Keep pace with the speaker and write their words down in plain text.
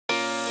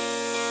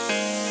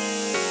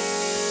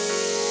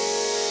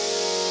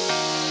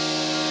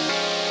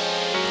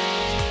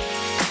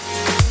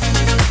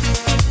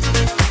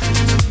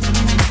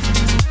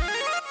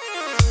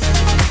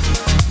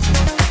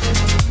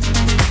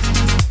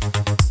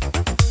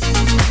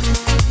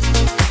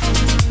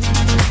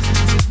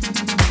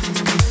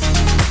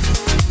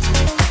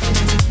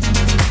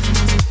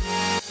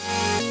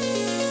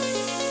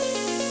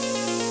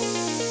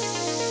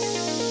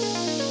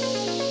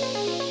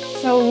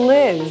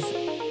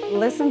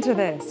Listen to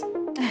this.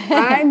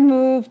 I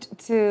moved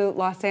to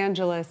Los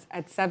Angeles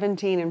at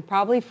 17, and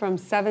probably from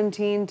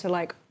 17 to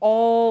like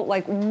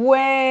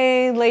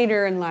way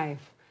later in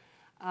life.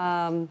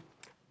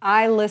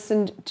 I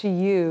listened to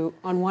you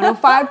on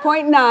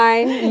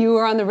 105.9. You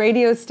were on the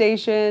radio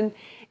station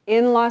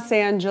in Los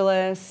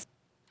Angeles,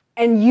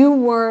 and you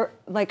were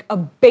like a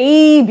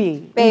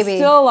baby. You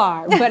still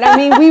are. But I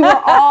mean, we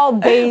were all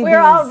babies. We were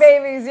all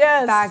babies,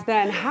 yes. Back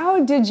then.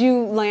 How did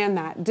you land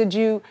that? Did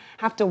you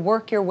have to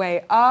work your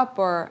way up,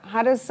 or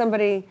how does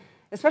somebody,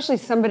 especially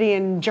somebody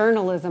in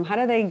journalism, how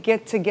do they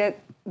get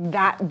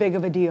that big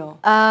of a deal?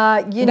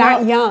 That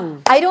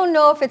young? I don't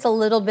know if it's a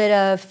little bit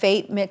of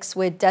fate mixed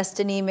with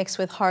destiny, mixed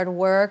with hard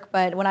work,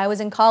 but when I was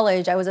in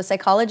college, I was a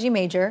psychology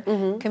major,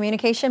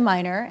 communication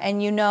minor,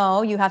 and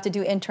you have to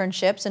do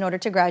internships in order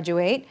to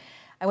graduate.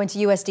 I went to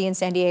USD in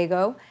San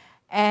Diego,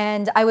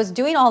 and I was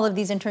doing all of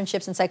these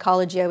internships in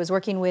psychology. I was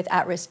working with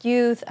at-risk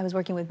youth, I was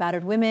working with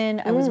battered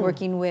women, I was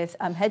working with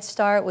Head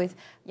Start, with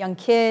young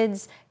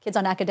kids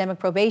on academic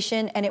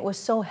probation, and it was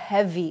so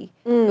heavy.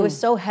 It was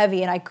so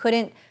heavy, and I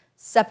couldn't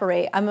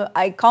separate.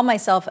 I call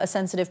myself a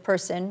sensitive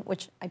person,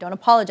 which I don't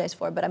apologize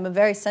for, but I'm a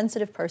very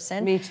sensitive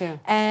person. Me too.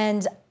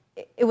 And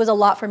it was a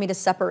lot for me to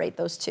separate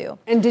those two.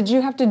 And did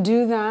you have to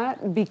do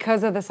that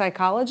because of the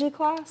psychology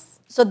class?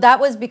 So that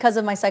was because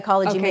of my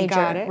psychology major,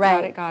 got it,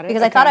 right? Got it.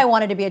 Because I thought I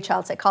wanted to be a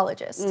child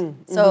psychologist.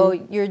 So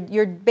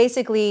you're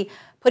basically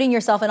putting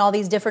yourself in all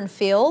these different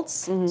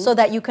fields so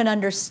that you can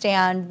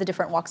understand the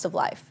different walks of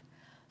life.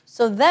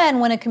 So then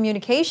when I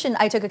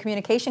took a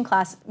communication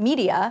class,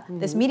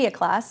 this media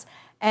class,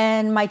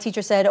 and my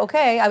teacher said,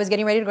 okay, I was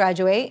getting ready to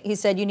graduate. He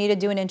said, you need to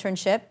do an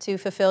internship to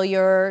fulfill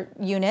your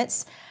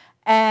units.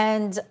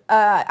 And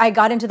I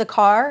got into the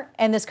car,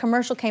 and this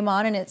commercial came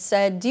on, and it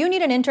said, do you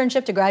need an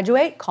internship to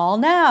graduate? Call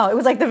now. It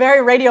was like the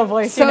very radio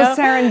voice, So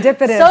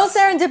serendipitous. So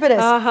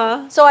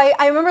serendipitous. So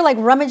I remember like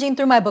rummaging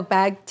through my book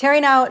bag,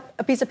 tearing out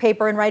a piece of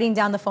paper and writing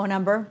down the phone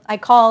number. I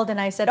called, and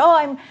I said,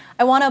 oh,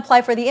 I want to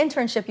apply for the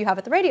internship you have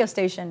at the radio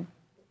station.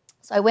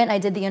 So I went and I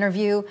did the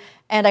interview,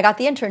 and I got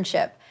the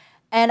internship.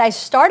 And I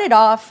started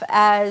off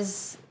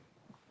as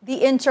the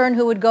intern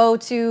who would go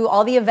to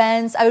all the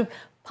events. I would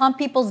pump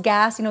people's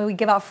gas. We'd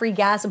give out free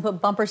gas and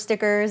put bumper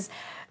stickers.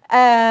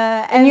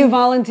 And you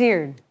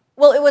volunteered?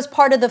 Well, it was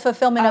part of the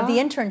fulfillment of the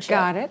internship.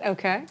 Got it,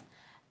 okay.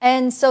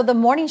 And so the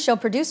morning show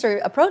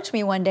producer approached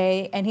me one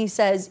day, and he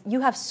says,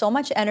 you have so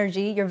much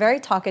energy. You're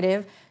very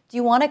talkative. Do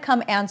you want to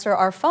come answer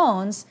our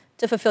phones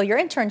to fulfill your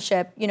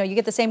internship? You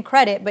get the same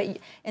credit, but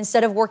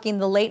instead of working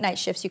the late night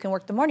shifts, you can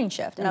work the morning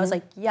shift. And I was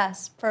like,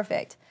 yes,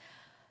 perfect.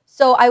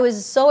 So I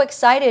was so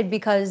excited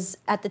because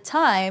at the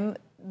time,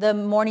 the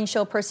morning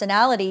show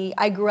personality,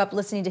 I grew up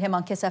listening to him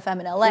on Kiss FM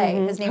in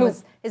LA.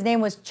 His name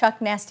was Chuck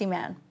Nasty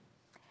Man.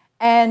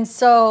 And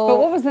so... But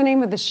what was the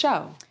name of the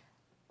show?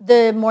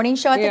 The morning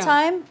show at the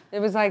time? It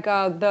was like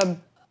the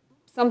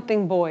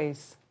something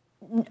boys.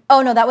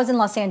 Oh, no, that was in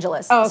Los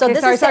Angeles. Oh, okay.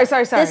 So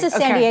sorry. This is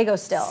San Diego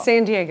still.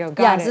 San Diego,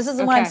 got it. Yes, this is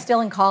when I'm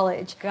still in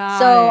college.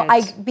 Got it.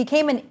 I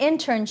became an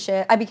intern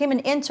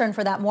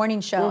for that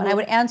morning show, and I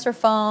would answer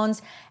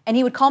phones, and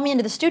he would call me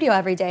into the studio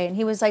every day, and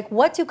he was like,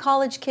 what are you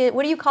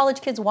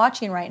college kids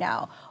watching right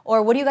now?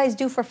 Or what do you guys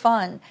do for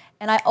fun?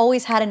 And I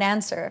always had an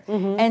answer.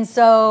 And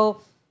so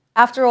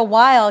after a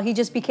while, he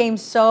just became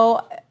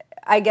so,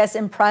 I guess,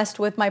 impressed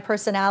with my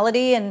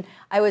personality, and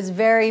I was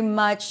very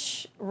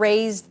much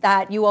raised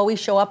that you always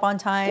show up on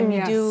time,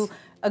 you do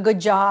a good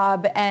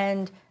job,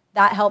 and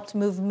that helped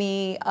move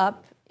me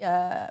up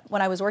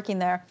when I was working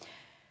there.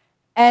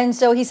 And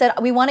so he said,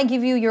 we want to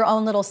give you your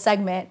own little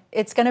segment.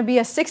 It's going to be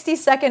a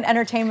 60-second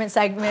entertainment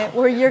segment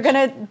where you're going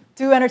to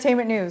do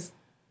entertainment news.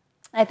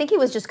 I think he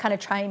was just kind of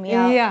trying me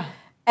out. Yeah.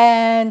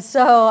 And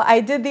so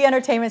I did the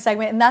entertainment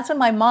segment, and that's when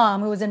my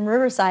mom, who was in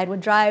Riverside,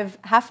 would drive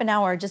half an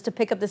hour just to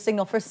pick up the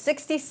signal for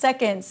 60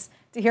 seconds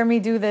to hear me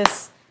do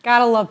this.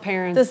 Gotta love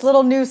parents. This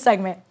little news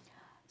segment.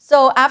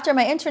 So after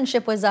my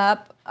internship was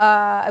up,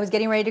 I was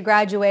getting ready to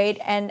graduate,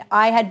 and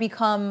I had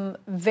become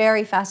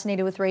very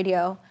fascinated with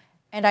radio.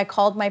 And I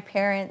called my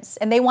parents,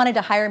 and they wanted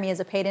to hire me as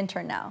a paid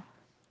intern now.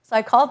 So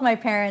I called my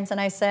parents, and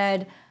I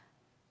said,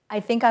 I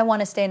think I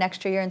want to stay an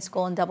extra year in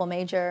school and double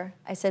major.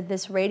 I said,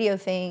 this radio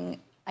thing,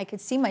 I could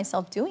see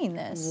myself doing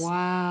this.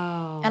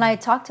 Wow. And I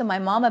talked to my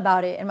mom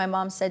about it, and my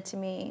mom said to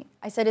me,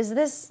 I said,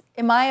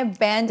 am I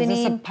abandoning...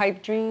 Is this a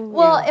pipe dream?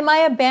 Well, am I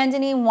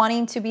abandoning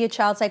wanting to be a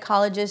child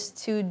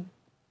psychologist to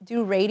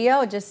do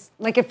radio? Just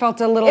like it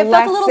felt a little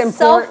less important,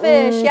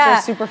 selfish,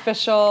 or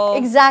superficial.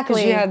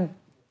 Exactly. Because you had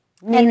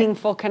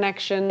meaningful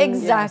connection.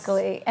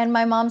 Exactly. Yes. And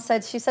my mom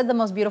said, she said the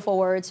most beautiful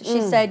words.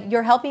 She said,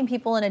 you're helping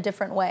people in a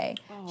different way.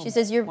 She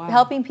says, you're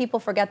helping people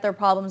forget their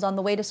problems on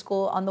the way to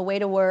school, on the way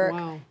to work.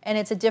 And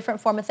it's a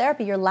different form of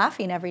therapy. You're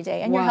laughing every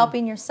day, and you're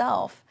helping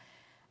yourself.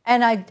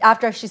 And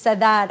after she said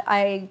that,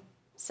 I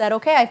said,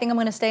 okay, I think I'm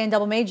going to stay in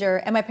double major.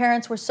 And my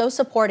parents were so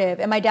supportive.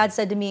 And my dad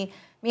said to me,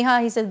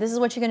 Mija, he said, this is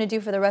what you're going to do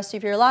for the rest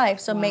of your life,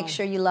 so make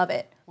sure you love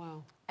it.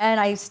 And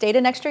I stayed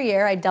an extra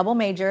year. I double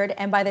majored.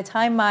 And by the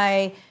time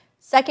my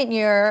second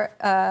year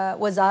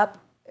was up,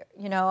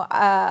 you know,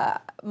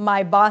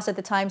 my boss at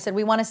the time said,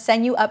 we want to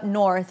send you up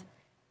north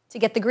to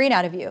get the green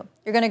out of you.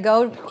 You're going to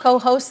go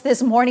co-host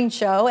this morning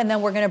show, and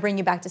then we're going to bring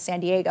you back to San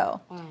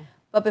Diego. Wow.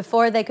 But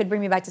before they could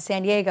bring me back to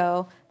San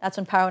Diego, that's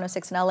when Power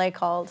 106 in LA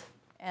called.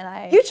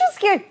 And You just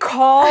get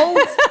called?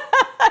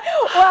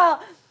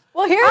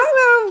 Well, here's...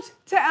 I moved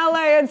to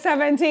LA at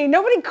 17.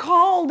 Nobody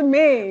called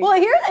me. Well,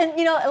 here, and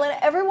you know,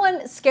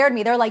 everyone scared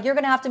me. They're like, you're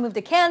going to have to move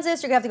to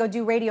Kansas. You're going to have to go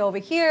do radio over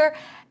here.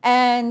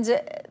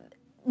 And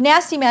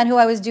Nasty Man, who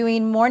I was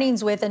doing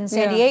mornings with in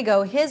San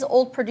Diego, his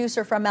old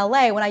producer from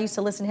LA, when I used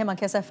to listen to him on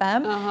Kiss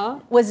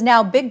FM, was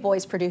now Big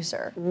Boy's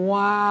producer.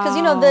 Wow. Because,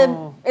 you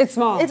know, it's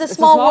small. It's a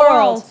small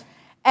world.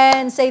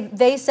 And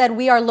they said,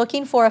 we are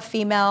looking for a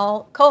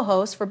female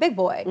co-host for Big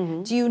Boy.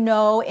 Do you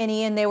know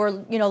any? And they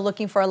were, you know,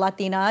 looking for a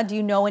Latina. Do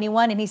you know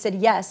anyone? And he said,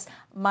 yes,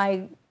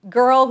 my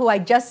girl who I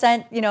just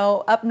sent, you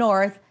know, up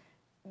north,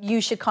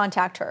 you should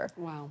contact her.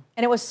 Wow.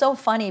 And it was so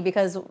funny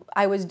because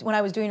when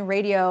I was doing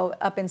radio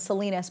up in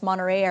Salinas,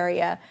 Monterey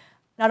area,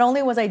 not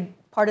only was I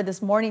part of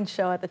this morning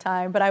show at the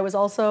time, but I was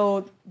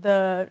also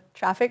the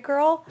traffic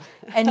girl.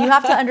 And you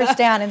have to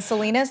understand, in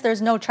Salinas,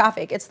 there's no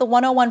traffic. It's the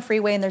 101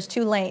 freeway and there's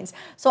 2 lanes.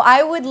 So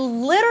I would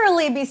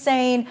literally be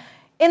saying,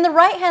 in the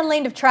right-hand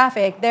lane of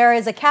traffic, there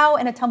is a cow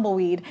and a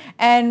tumbleweed.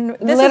 And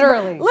this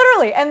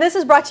literally. And this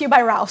is brought to you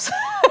by Ralph's.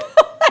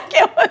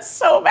 It was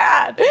so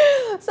bad.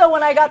 So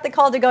when I got the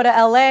call to go to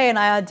LA and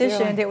I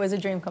auditioned, it was a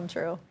dream come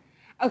true.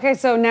 Okay,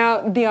 so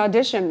now the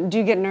audition, do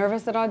you get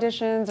nervous at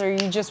auditions, or are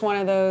you just one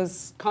of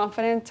those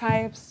confident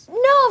types?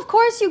 No, of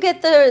course you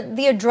get the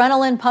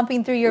adrenaline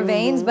pumping through your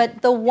veins,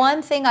 but the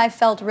one thing I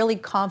felt really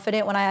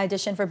confident when I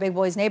auditioned for Big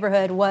Boy's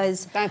Neighborhood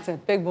was... That's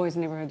it, Big Boy's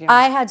Neighborhood, yeah.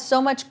 I had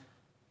so much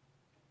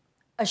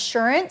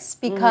assurance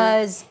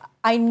because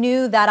I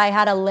knew that I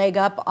had a leg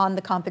up on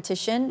the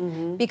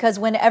competition, because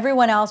when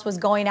everyone else was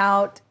going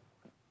out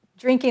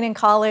drinking in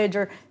college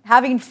or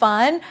having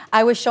fun,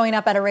 I was showing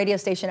up at a radio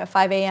station at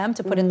 5 a.m.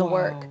 to put in the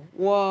work.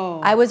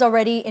 Whoa. I was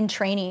already in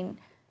training.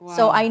 Wow.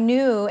 So I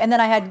knew, and then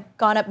I had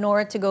gone up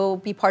north to go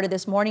be part of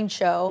this morning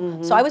show.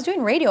 So I was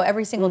doing radio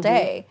every single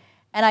day.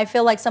 And I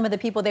feel like some of the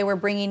people they were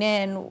bringing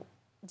in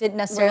didn't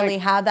necessarily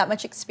have that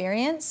much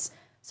experience.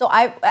 So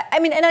I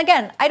mean, and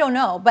again, I don't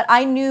know, but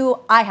I knew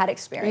I had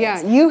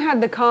experience. Yeah, you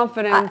had the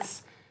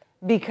confidence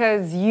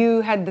because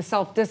you had the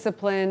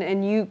self-discipline,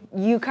 and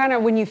you kind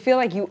of, when you feel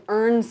like you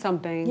earned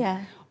something,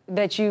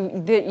 that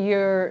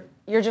you're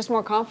just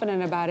more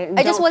confident about it, and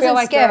I just don't wasn't feel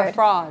like scared. you're a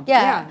fraud.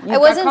 Yeah, I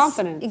wasn't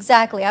confident.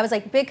 Exactly. I was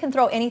like, Big can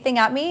throw anything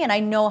at me, and I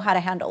know how to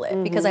handle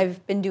it because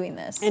I've been doing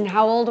this. And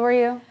how old were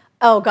you?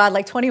 Oh God,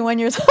 like 21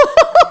 years old.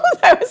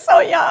 I was so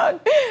young.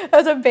 I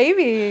was a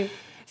baby.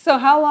 So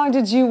how long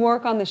did you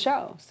work on the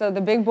show? So the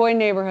Big Boy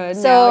Neighborhood.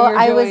 So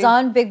I was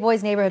on Big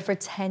Boy's Neighborhood for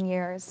 10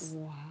 years.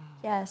 Wow.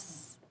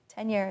 Yes.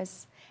 10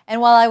 years.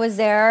 And while I was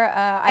there,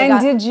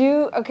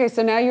 okay,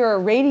 so now you're a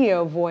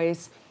radio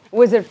voice.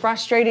 Was it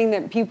frustrating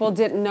that people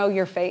didn't know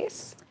your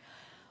face?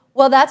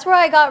 Well, that's where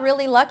I got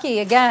really lucky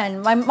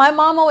again. My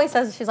mom always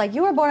says, she's like,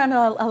 you were born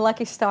on a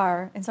lucky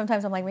star. And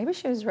sometimes I'm like, maybe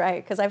she was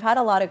right, because I've had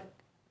a lot of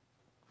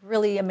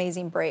really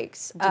amazing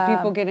breaks. Do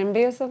people get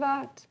envious of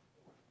that?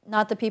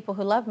 Not the people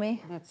who love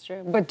me. That's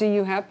true. But do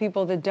you have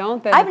people that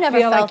don't, that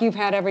feel like you've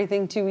had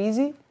everything too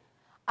easy?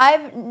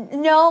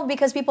 No,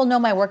 because people know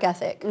my work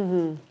ethic.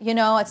 You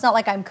know, it's not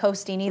like I'm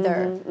coasting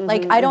either.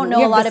 Like, I don't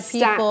know a lot of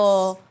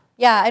people.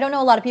 Yeah, I don't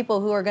know a lot of people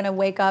who are going to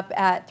wake up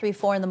at 3,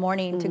 4 in the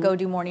morning to go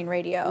do morning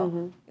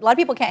radio. A lot of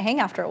people can't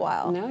hang after a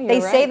while. No, they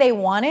say they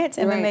want it,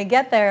 and then they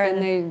get there.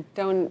 And they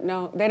don't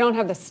know. They don't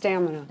have the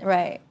stamina.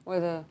 Right.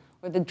 Or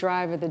the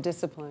drive or the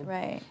discipline.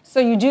 Right. So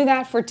you do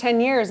that for 10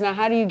 years. Now,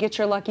 how do you get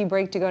your lucky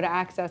break to go to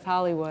Access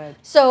Hollywood?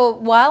 So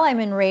while I'm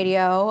in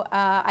radio,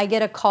 I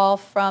get a call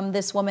from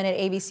this woman at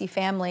ABC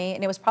Family,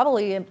 and it was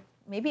probably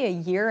maybe a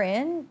year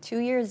in, 2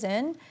 years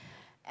in.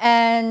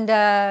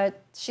 And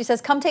she says,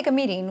 come take a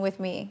meeting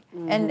with me.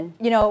 And,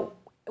 you know,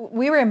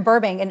 we were in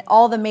Burbank, and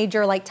all the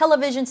major, like,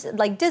 televisions,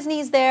 like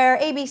Disney's there,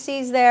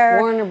 ABC's there.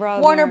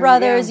 Warner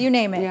Brothers, you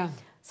name it. Yeah.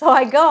 So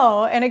I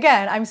go, and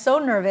again, I'm so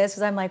nervous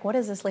because I'm like, what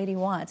does this lady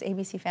want? It's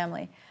ABC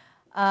Family.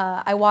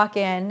 I walk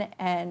in,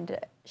 and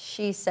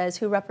she says,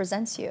 who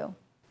represents you?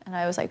 And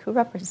I was like, who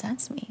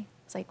represents me?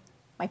 It's like,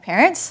 my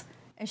parents?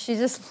 And she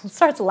just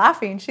starts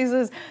laughing. She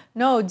says,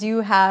 no, do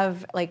you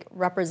have, like,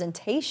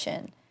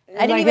 representation?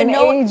 I didn't even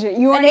know. Agent.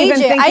 You weren't even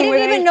thinking. I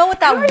didn't even know what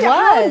that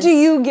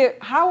was.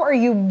 How are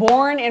you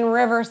born in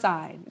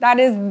Riverside? That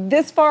is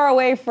this far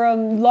away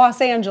from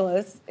Los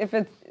Angeles, if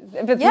it's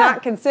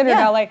not considered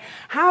LA.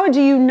 How do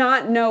you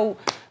not know,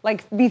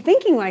 like, be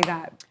thinking like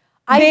that?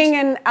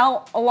 Being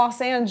a Los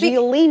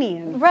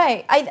Angelenian.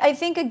 Right. I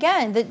think,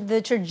 again,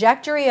 the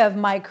trajectory of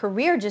my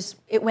career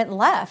it went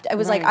left. I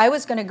was like, I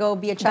was going to go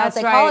be a child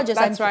psychologist.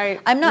 That's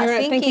right. I'm not You're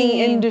thinking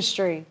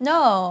industry.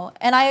 No.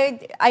 And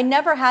I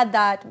never had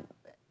that.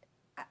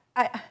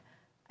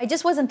 I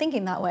just wasn't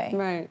thinking that way.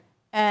 Right.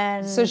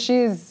 And so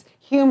she's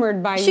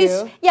humored by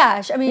you.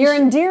 Yeah. I mean, you're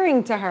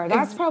endearing to her.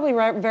 That's probably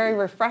very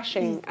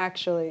refreshing,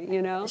 actually,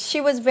 you know?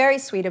 She was very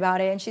sweet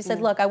about it. And she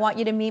said, look, I want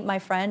you to meet my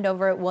friend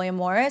over at William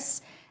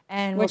Morris.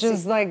 And which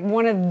is like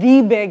one of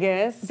the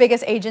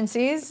biggest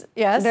agencies,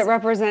 yes, that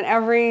represent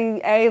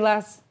every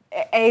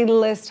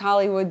A-list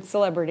Hollywood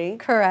celebrity,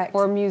 correct,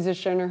 or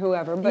musician or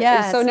whoever. But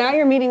yes. So now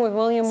you're meeting with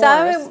William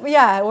Morris.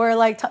 Yeah, we're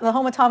like the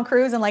home of Tom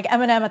Cruise and like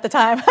Eminem at the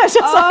time. I was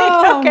just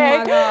oh okay.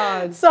 My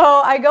God! So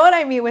I go and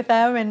I meet with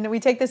them, and we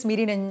take this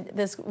meeting, and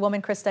this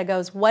woman, Krista,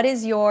 goes, "What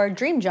is your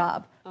dream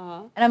job?"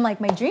 And I'm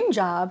like, "My dream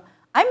job?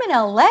 I'm in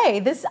LA.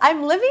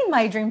 I'm living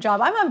my dream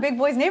job. I'm on Big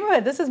Boy's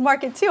neighborhood. This is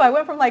Market 2. I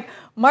went from like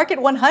Market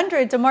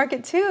 100 to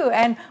Market 2,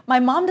 and my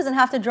mom doesn't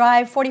have to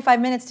drive 45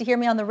 minutes to hear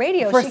me on the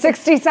radio. For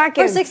 60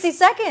 seconds. For 60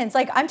 seconds.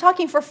 Like, I'm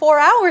talking for 4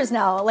 hours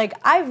now. Like,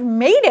 I've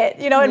made it,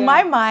 in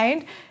my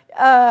mind.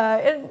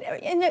 And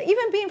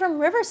even being from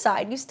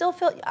Riverside, you still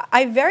feel,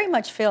 I very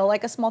much feel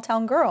like a small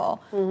town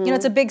girl.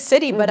 It's a big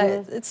city, but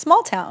it's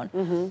small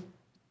town.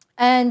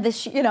 And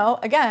this,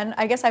 again,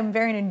 I guess I'm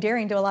very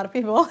endearing to a lot of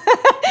people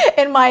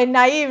in my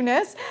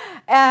naiveness.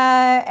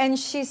 And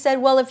she said,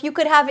 well, if you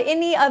could have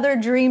any other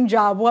dream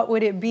job, what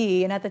would it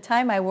be? And at the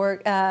time I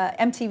worked,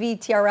 MTV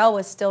TRL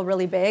was still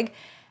really big.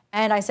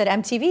 And I said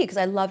MTV because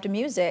I loved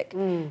music.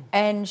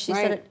 And she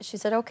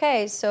said,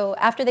 okay. So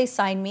after they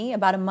signed me,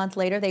 about a month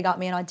later, they got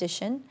me an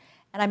audition.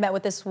 And I met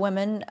with this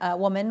woman,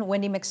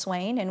 Wendy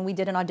McSwain, and we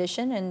did an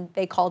audition. And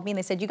they called me and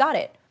they said, you got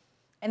it.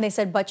 And they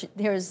said, but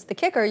here's the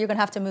kicker, you're going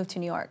to have to move to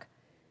New York.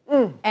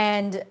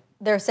 And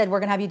they said, we're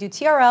going to have you do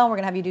TRL, we're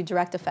going to have you do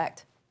direct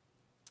effect.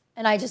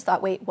 And I just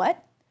thought, wait,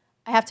 what?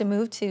 I have to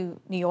move to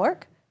New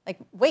York? Like,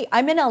 wait,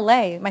 I'm in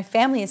LA. My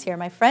family is here.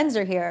 My friends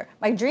are here.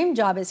 My dream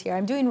job is here.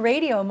 I'm doing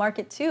radio,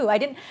 Market 2. I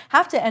didn't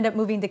have to end up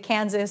moving to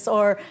Kansas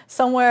or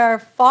somewhere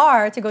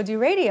far to go do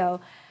radio.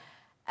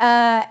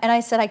 And I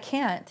said, I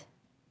can't.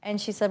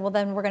 And she said, well,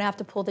 then we're going to have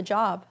to pull the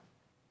job.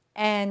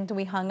 And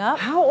we hung up.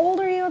 How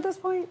old are you at this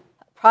point?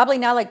 Probably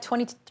now like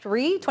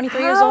 23 years old.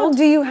 How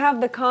do you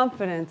have the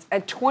confidence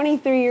at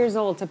 23 years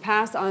old to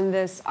pass on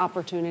this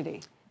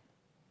opportunity?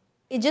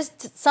 It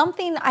just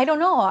something, I don't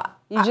know.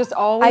 You just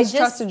always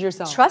trusted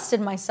yourself.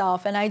 Trusted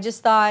myself. And I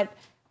just thought,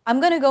 I'm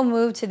going to go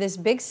move to this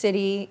big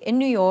city in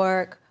New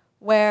York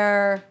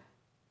where,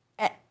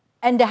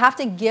 and to have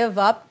to give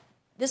up,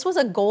 this was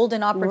a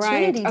golden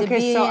opportunity to be in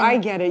Okay, so I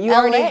get it. You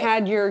already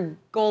had your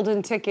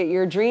golden ticket.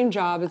 Your dream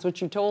job is what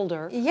you told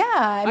her. Yeah.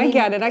 I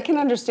get it. I can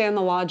understand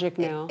the logic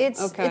now. It's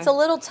a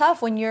little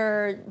tough when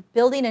you're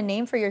building a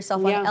name for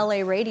yourself on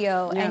LA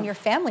radio and your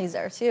family's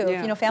there too.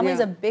 Family's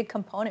a big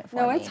component for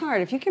me. No, it's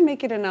hard. If you can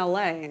make it in LA,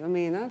 I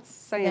mean, that's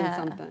saying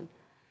something.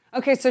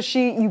 Okay, so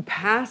you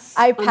pass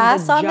I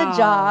pass on the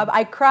job.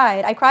 I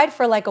cried. I cried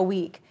for like a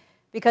week.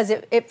 Because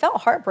it felt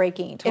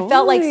heartbreaking. Totally.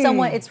 It felt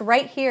like it's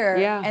right here,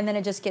 and then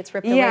it just gets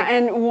ripped away. Yeah,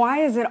 and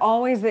why is it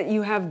always that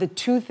you have the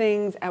two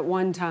things at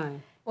one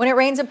time? When it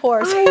rains, it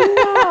pours.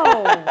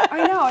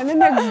 I know. And then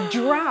there's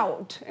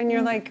drought, and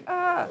you're like,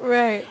 ah.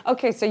 Right.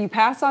 Okay, so you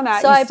pass on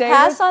that. So I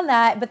pass on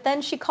that, but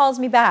then she calls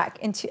me back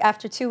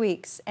after 2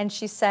 weeks, and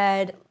she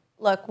said,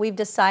 look, we've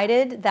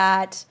decided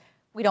that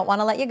we don't want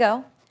to let you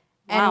go,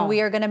 and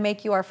we are going to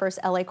make you our first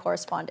LA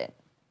correspondent.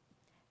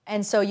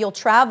 And so you'll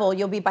travel,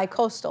 you'll be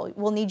bi-coastal.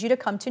 We'll need you to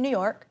come to New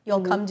York.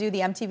 You'll come do the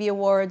MTV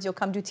Awards. You'll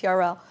come do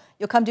TRL.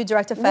 You'll come do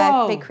Direct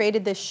Effect. They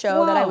created this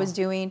show that I was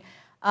doing.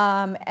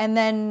 And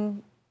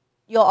then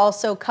you'll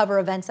also cover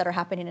events that are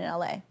happening in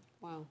LA.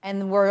 Wow.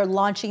 And we're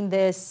launching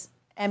this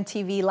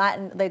MTV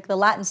Latin, like the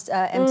Latin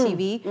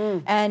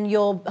MTV, and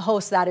you'll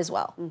host that as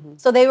well.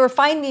 So they were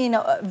finding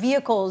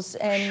vehicles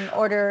in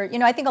order,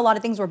 I think a lot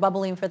of things were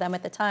bubbling for them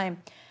at the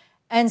time.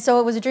 And so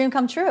it was a dream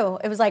come true.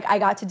 It was like I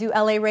got to do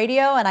LA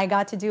radio and I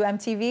got to do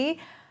MTV.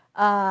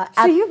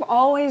 So you've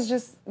always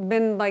just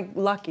been like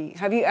lucky.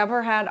 Have you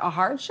ever had a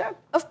hardship?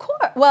 Of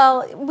course.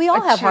 Well, we all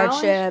have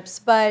hardships,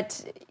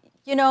 but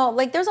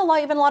like there's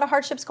even a lot of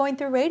hardships going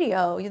through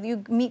radio.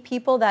 You meet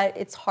people that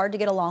it's hard to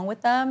get along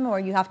with them, or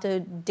you have to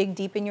dig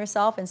deep in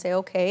yourself and say,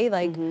 okay,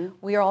 like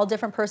we are all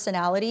different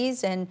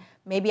personalities, and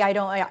maybe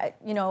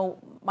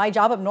my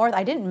job up north,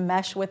 I didn't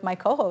mesh with my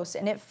co-host,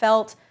 and it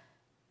felt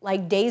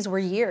like days were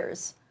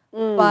years,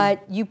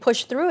 but you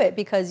push through it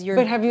because you're...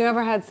 But have you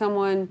ever had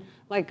someone,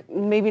 like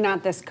maybe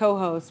not this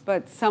co-host,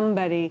 but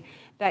somebody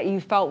that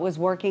you felt was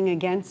working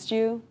against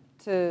you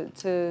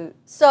to...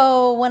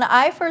 So when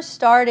I first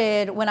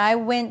started, when I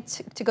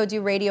went to go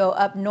do radio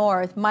up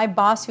north, my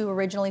boss who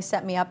originally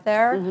set me up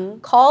there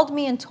called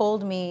me and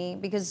told me,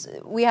 because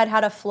we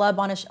had a flub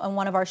on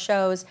one of our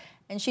shows,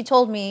 and she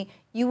told me,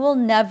 you will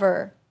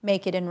never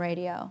make it in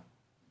radio.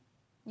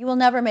 You will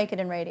never make it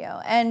in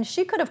radio. And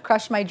she could have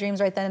crushed my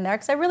dreams right then and there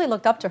because I really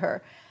looked up to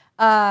her.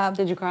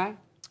 Did you cry?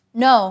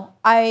 No.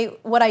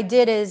 What I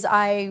did is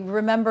I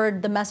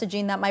remembered the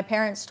messaging that my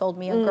parents told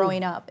me of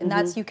growing up. And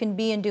that's you can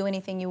be and do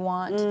anything you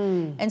want.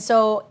 And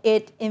so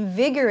it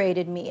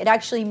invigorated me. It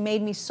actually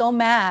made me so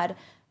mad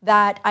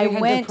that I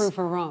had to prove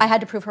her wrong. I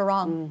had to prove her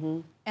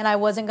wrong. And I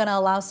wasn't going to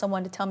allow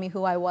someone to tell me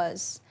who I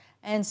was.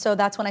 And so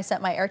that's when I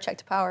sent my air check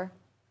to Power.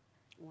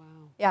 Wow.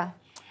 Yeah.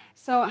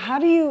 So how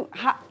do you,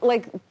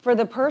 like, for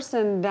the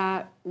person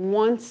that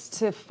wants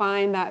to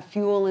find that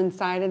fuel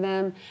inside of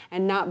them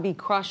and not be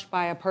crushed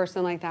by a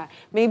person like that,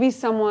 maybe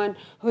someone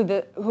who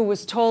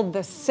was told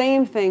the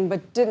same thing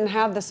but didn't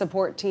have the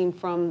support team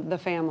from the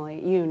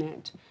family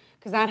unit,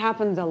 because that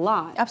happens a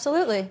lot.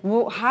 Absolutely.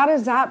 Well, how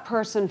does that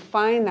person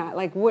find that?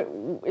 Like, what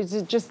is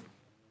it? Just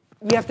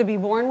you have to be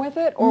born with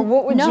it, or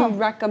what would you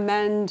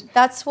recommend?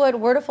 That's what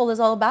Wordaful is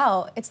all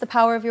about. It's the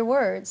power of your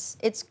words.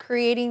 It's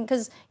creating,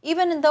 because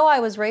even though I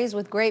was raised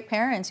with great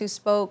parents who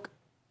spoke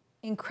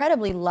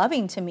incredibly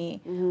loving to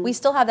me, we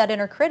still have that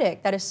inner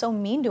critic that is so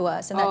mean to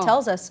us and that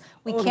tells us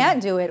we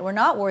can't do it, we're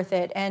not worth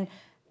it, and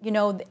you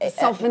know,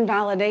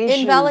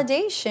 self-invalidation.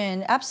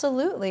 Invalidation,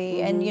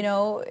 absolutely, and you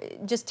know,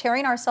 just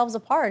tearing ourselves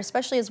apart,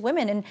 especially as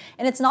women, and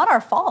it's not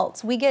our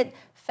fault. We get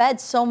fed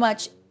so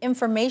much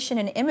information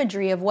and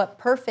imagery of what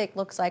perfect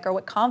looks like, or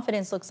what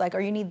confidence looks like, or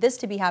you need this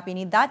to be happy, you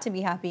need that to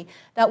be happy,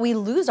 that we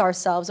lose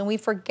ourselves and we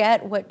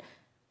forget what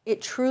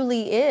it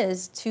truly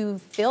is to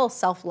feel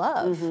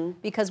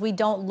self-love, because we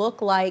don't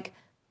look like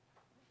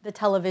the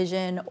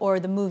television or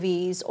the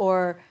movies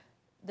or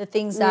the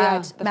things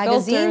that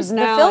magazines, the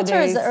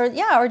filters,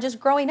 or just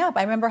growing up.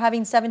 I remember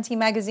having 17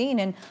 magazine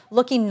and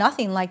looking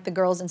nothing like the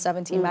girls in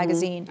 17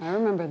 magazine. I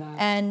remember that.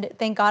 And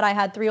thank God I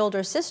had 3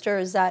 older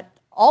sisters that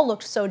all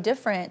looked so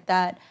different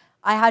that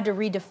I had to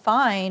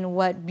redefine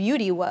what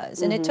beauty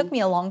was. And it took me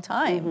a long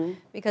time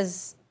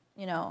because,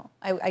 you know,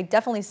 I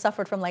definitely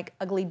suffered from like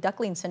ugly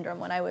duckling syndrome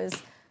when I was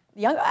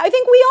young. I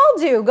think we all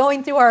do,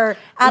 going through our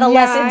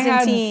adolescence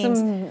and teens.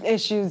 Some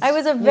issues. I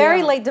was a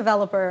very late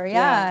developer,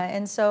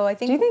 and so I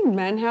think. Do you think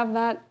men have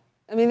that?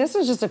 I mean, this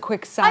is just a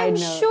quick side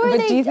note. Sure,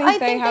 but do you think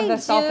they have the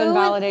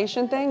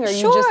self-invalidation thing, or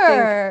you just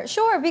think?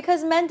 Sure,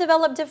 because men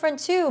develop different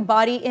too.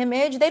 Body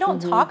image, they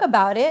don't talk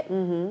about it.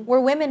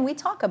 We're women, we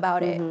talk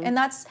about it, and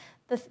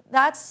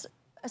that's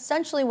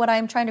essentially what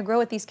I'm trying to grow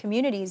with these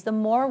communities. The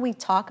more we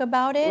talk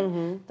about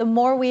it, the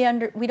more we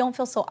don't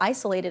feel so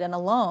isolated and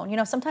alone. You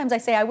know, sometimes I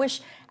say I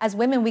wish as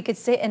women we could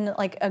sit in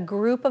like a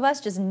group of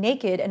us just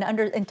naked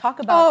and talk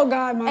about. Oh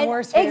God, my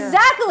worst fear.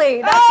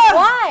 Exactly. That's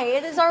why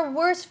it is our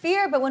worst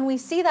fear. But when we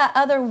see that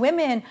other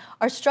women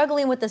are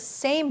struggling with the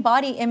same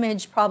body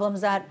image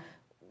problems that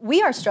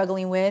we are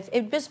struggling with,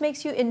 it just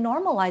makes you, it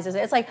normalizes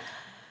it. It's like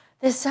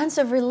this sense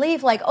of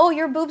relief, like, oh,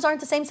 your boobs aren't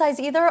the same size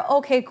either?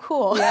 Okay,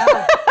 cool.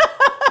 Yeah.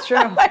 True.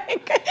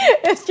 Like,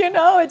 you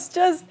know, it's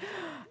just,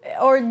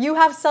 or you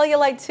have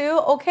cellulite too,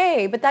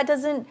 okay, but that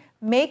doesn't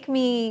make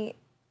me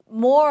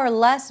more or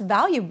less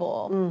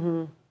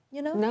valuable,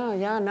 you know?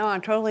 No, I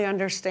totally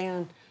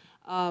understand.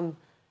 You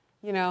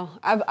know,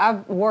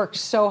 I've worked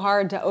so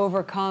hard to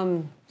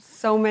overcome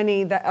so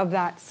many of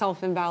that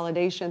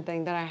self-invalidation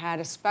thing that I had,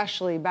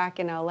 especially back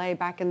in LA,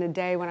 back in the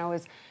day when I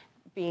was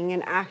being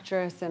an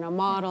actress and a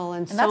model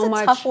and so much. And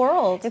that's a tough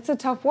world. It's a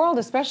tough world,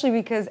 especially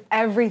because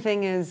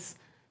everything is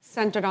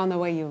centered on the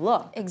way you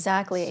look.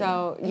 Exactly.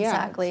 So yeah,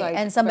 exactly. like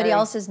and somebody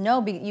else's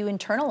no, you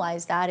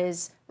internalize that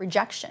as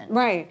rejection.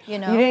 Right. You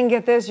know, you didn't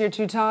get this. You're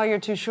too tall. You're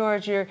too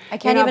short. I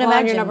can't even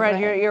imagine. You're not red.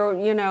 You're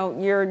you know,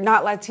 you're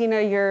not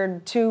Latina.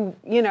 You're too,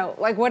 you know,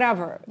 like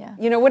whatever. Yeah.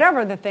 You know,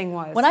 whatever the thing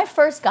was. When I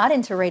first got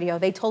into radio,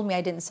 they told me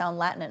I didn't sound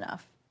Latin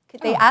enough.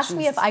 They asked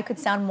me if I could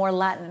sound more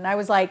Latin, and I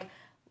was like,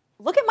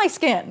 look at my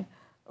skin.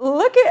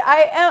 Look at,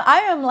 I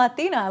am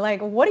Latina.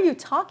 Like, what are you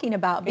talking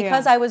about?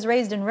 Because I was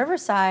raised in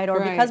Riverside, or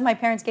because my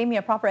parents gave me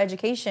a proper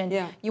education,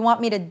 you want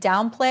me to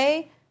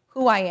downplay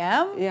who I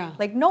am? Yeah.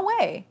 Like, no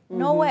way.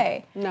 No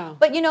way. No.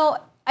 But, you know,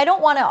 I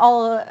don't want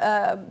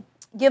to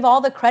give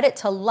all the credit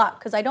to luck,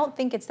 because I don't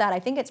think it's that. I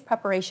think it's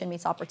preparation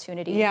meets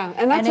opportunity. Yeah,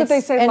 and that's what they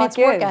say luck is. And it's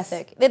work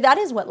ethic. That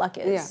is what luck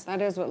is. Yeah,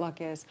 that is what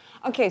luck is.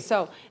 Okay,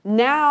 so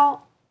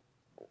now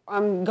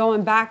I'm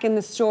going back in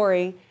the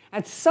story.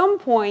 At some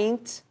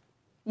point,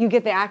 you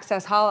get the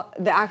Access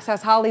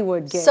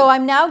Hollywood gig. So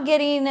I'm now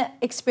getting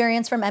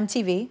experience from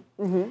MTV.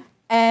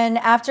 And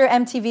after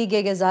MTV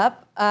gig is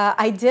up,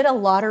 I did a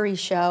lottery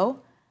show.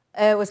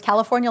 It was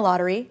California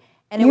Lottery.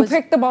 And you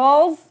picked the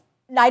balls?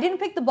 No, I didn't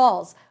pick the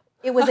balls.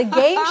 It was a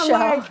game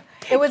show.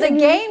 It was a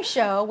game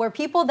show where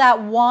people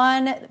that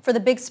won for the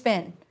big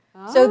spin.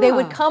 So they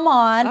would come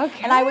on,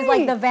 and I was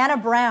like the Vanna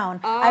Brown.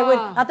 I would,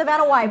 not the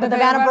Vanna White, but the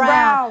Vanna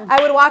Brown. I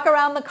would walk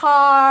around the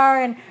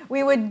car, and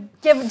we would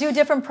do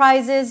different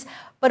prizes.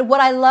 But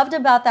what I loved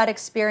about that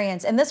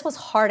experience, and this was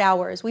hard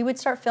hours, we would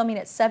start filming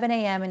at 7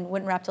 a.m. and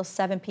wouldn't wrap till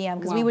 7 p.m.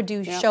 because we would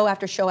do show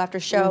after show after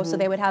show, so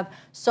they would have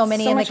so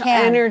many in the can. So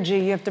much energy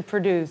you have to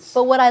produce.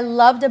 But what I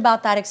loved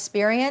about that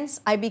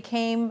experience, I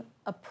became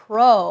a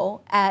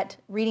pro at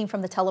reading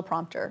from the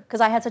teleprompter,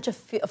 because I had such a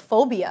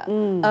phobia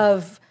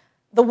of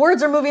the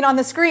words are moving on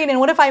the screen, and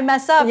what if I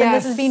mess up, and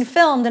this is being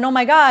filmed, and oh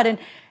my God,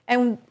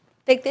 and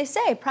they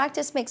say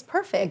practice makes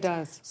perfect. It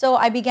does. So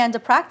I began to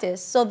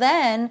practice. So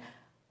then,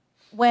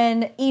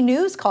 when E!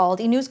 News called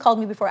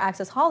me before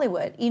Access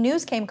Hollywood. E!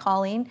 News came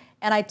calling,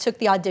 and I took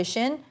the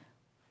audition,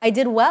 I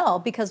did well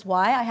because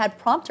why? I had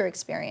prompter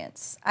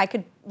experience. I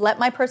could let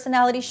my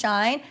personality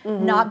shine,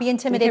 not be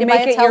intimidated by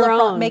a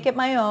teleprompter, make it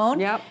my own.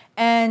 Yep.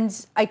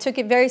 And I took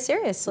it very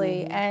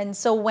seriously. And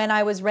so when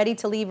I was ready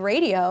to leave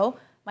radio,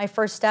 my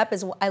first step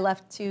is I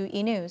left to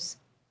E! News.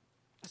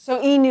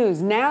 So E!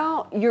 News,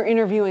 now you're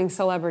interviewing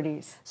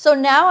celebrities. So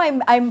now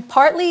I'm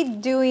partly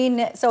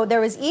doing, so there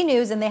was E!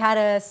 News and they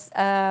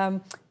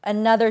had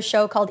another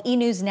show called E!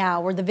 News Now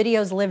where the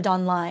videos lived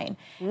online.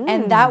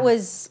 And that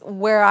was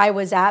where I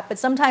was at. But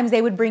sometimes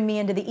they would bring me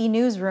into the E!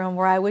 News room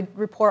where I would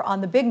report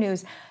on the big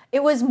news.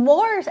 It was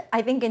more,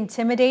 I think,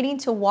 intimidating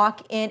to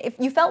walk in. If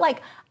you felt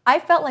like, I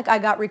felt like I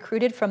got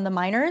recruited from the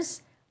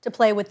minors to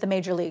play with the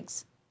major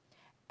leagues.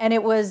 And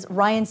it was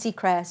Ryan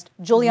Seacrest,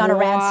 Juliana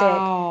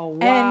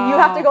Rancic, and you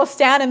have to go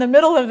stand in the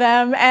middle of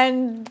them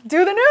and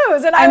do the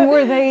news. And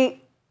were they?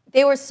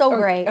 They were so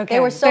great. Okay. They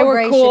were so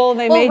gracious. Cool.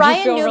 They made Ryan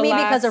you feel knew relaxed.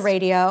 me because of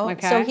radio,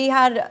 so he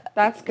had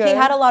That's good. He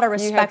had a lot of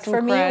respect for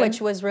me, cred.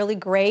 which was really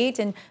great.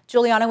 And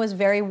Juliana was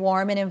very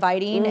warm and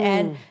inviting,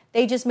 and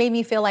they just made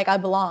me feel like I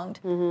belonged.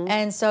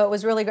 And so it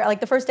was really great. Like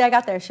the first day I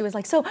got there, she was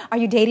like, "So, are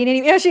you dating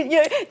any?"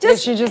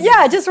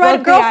 Just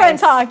write girlfriend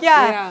talk.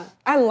 Yeah,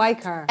 I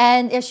like her.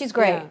 And she's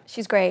great. Yeah.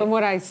 She's great. From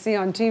what I see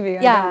on TV,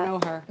 I don't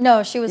know her.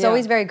 No, she was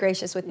always very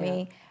gracious with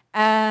me.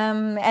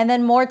 And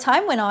then more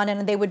time went on,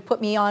 and they would put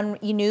me on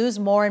E! News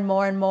more and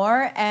more and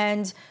more.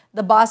 And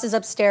the bosses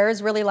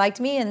upstairs really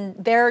liked me, and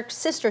their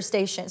sister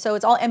station, so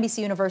it's all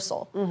NBC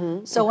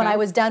Universal. So when I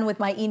was done with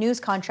my E! News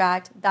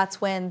contract,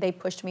 that's when they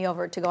pushed me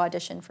over to go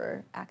audition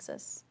for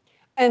Access.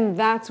 And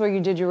that's where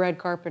you did your red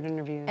carpet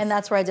interviews. And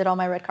that's where I did all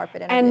my red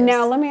carpet interviews. And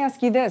now let me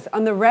ask you this.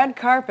 On the red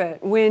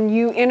carpet, when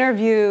you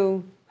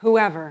interview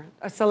whoever,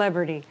 a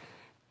celebrity,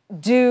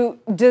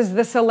 does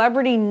the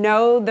celebrity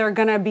know they're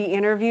going to be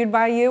interviewed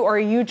by you, or are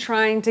you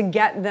trying to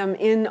get them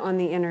in on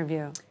the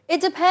interview?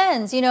 It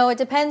depends. You know, it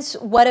depends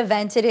what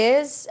event it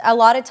is. A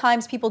lot of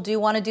times people do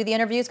want to do the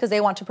interviews because they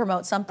want to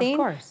promote something, of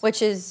course,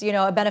 which is, you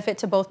know, a benefit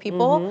to both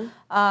people.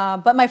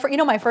 But my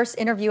first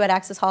interview at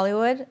Access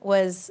Hollywood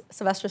was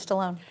Sylvester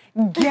Stallone.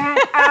 Get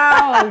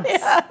out!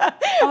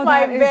 Oh,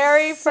 my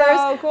very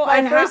first, cool.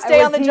 My first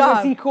day on the job.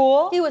 Was he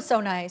cool? He was so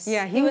nice.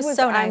 Yeah, he was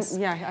so nice.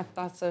 Yeah, I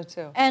thought so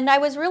too. And I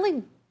was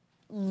really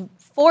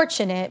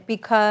fortunate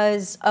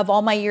because of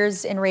all my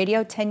years in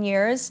radio, 10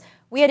 years.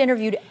 We had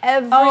interviewed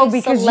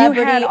every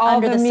celebrity you had all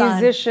under the sun.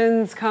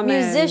 Musicians come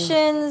in.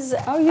 Musicians.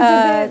 Oh, you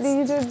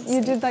did that.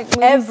 You did like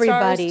movie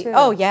everybody. Stars too.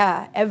 Oh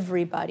yeah,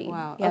 everybody.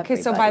 Wow. Yeah, okay,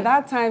 so by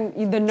that time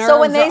the nerves. So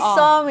when they are off.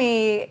 saw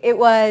me, it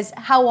was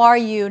 "How are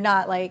you?"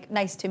 Not like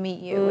 "Nice to meet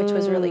you," which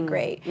was really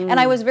great. And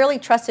I was really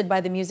trusted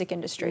by the music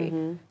industry,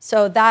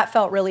 so that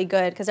felt really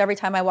good because every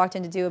time I walked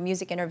in to do a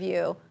music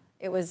interview,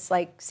 it was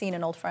like seeing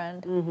an old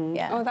friend.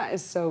 Yeah. Oh, that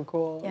is so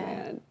cool,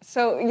 man.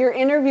 So you're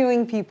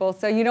interviewing people,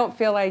 so you don't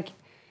feel like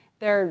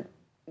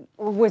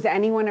was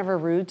anyone ever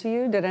rude to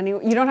you?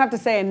 You don't have to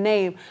say a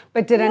name,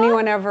 but did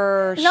anyone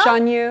ever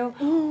shun you?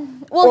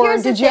 Well, or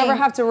here's the did you thing. ever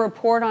have to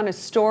report on a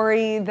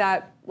story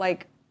that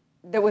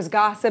was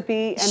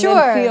gossipy and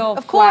then feel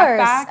flat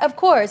back? Of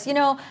course. You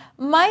know,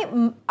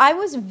 I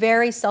was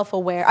very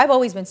self-aware. I've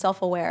always been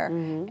self-aware.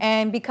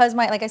 And because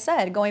like I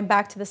said, going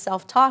back to the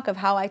self-talk of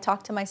how I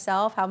talk to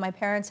myself, how my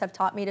parents have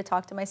taught me to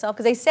talk to myself,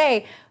 because they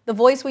say the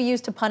voice we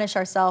use to punish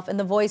ourselves and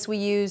the voice we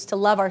use to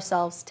love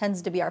ourselves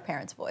tends to be our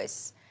parents'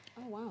 voice.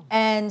 Oh, wow.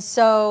 And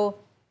so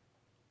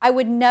I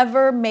would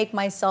never make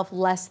myself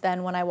less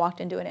than when I walked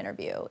into an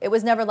interview. It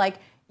was never like,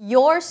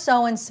 you're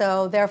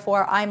so-and-so,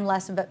 therefore I'm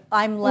less,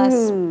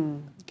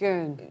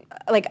 good.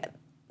 Like,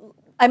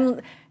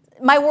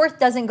 my worth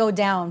doesn't go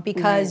down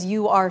because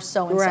you are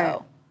so-and-so. Right.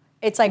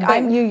 It's like,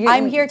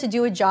 I'm here to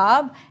do a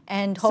job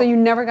and hope. So you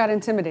never got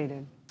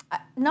intimidated?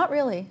 Not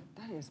really.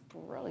 That is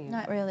brilliant.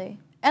 Not really.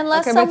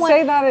 Unless okay, someone,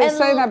 but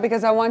say that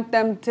because I want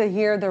them to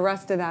hear the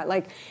rest of that.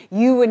 Like,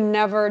 you would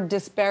never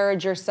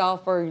disparage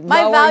yourself or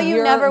my lower value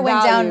your never went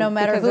value down no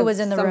matter because who of was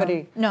in the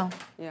room. No.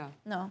 Yeah.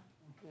 No.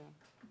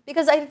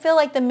 Because I feel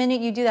like the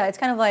minute you do that, it's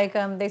kind of like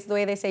the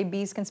way they say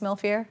bees can smell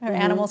fear, or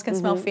animals can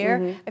smell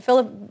fear. I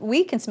feel like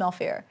we can smell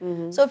fear.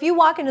 So if you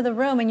walk into the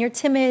room and you're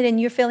timid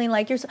and you're feeling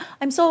like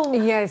I'm so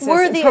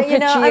worthy, you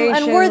know,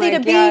 I'm unworthy to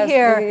be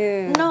here.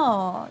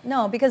 Yeah.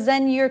 No, because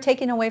then you're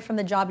taking away from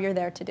the job you're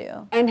there to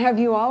do. And have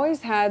you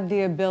always had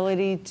the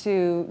ability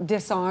to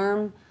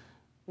disarm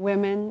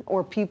women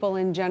or people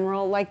in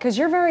general? Like, because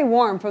you're very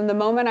warm. From the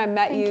moment I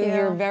met you,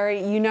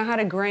 you know how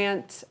to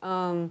grant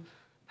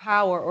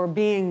power or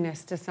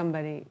beingness to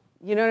somebody.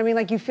 You know what I mean?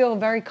 Like, you feel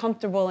very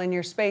comfortable in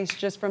your space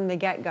just from the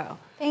get-go.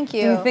 Thank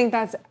you. Do you think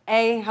that's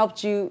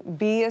helped you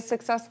be as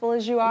successful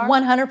as you are?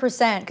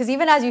 100%. Because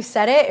even as you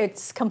said it,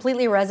 it's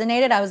completely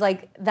resonated. I was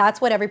like, that's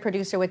what every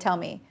producer would tell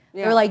me.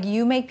 They were like,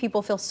 you make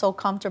people feel so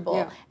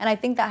comfortable. And I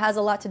think that has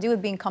a lot to do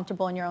with being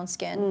comfortable in your own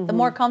skin. The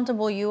more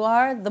comfortable you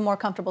are, the more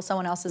comfortable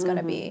someone else is going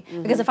to be.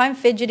 Because if I'm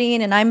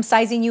fidgeting and I'm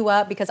sizing you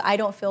up because I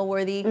don't feel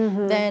worthy,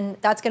 then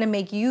that's going to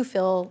make you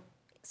feel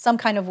some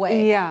kind of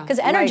way. Yeah. Because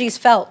energy's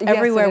felt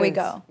everywhere we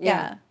go.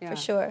 Yeah, for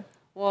sure.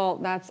 Well,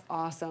 that's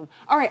awesome.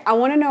 All right, I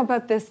want to know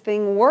about this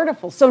thing,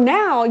 Wordaful. So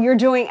now you're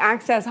doing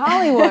Access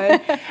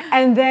Hollywood,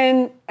 and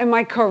then, am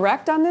I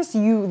correct on this?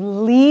 You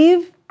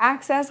leave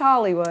Access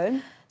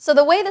Hollywood. So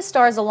the way the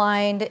stars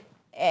aligned,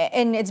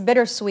 and it's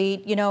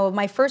bittersweet, you know,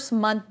 my first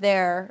month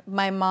there,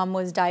 my mom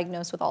was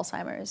diagnosed with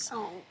Alzheimer's. Oh,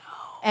 no.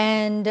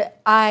 And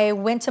I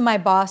went to my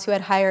boss who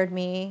had hired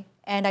me,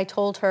 and I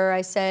told her,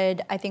 I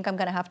said, I think I'm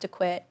going to have to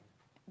quit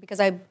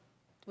because I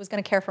was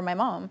going to care for my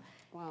mom.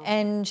 Wow.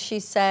 And she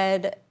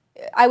said,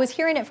 I was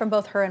hearing it from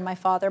both her and my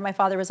father. My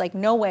father was like,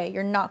 no way,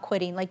 you're not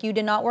quitting. Like, you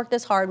did not work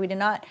this hard. We did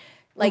not,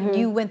 like,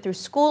 you went through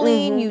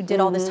schooling. You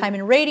did all this time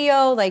in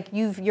radio. Like,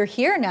 you're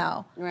here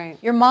now. Right.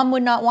 Your mom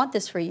would not want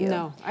this for you.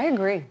 No, I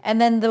agree. And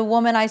then the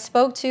woman I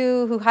spoke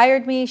to who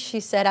hired me, she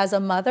said, as a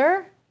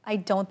mother, I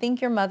don't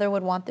think your mother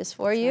would want this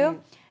for you. Right.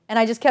 And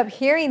I just kept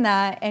hearing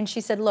that. And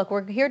she said, look,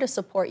 we're here to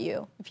support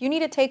you. If you need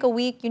to take a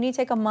week, you need to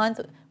take a month,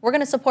 we're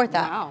going to support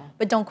that. Wow.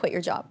 But don't quit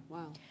your job.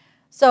 Wow.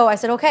 So I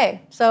said,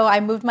 okay. So I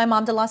moved my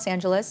mom to Los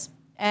Angeles,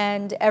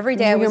 and every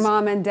day Your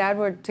mom and dad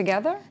were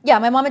together? Yeah,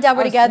 my mom and dad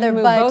were together. You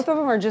moved but both of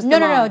them, or just no,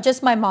 the mom? No,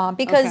 just my mom.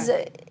 Because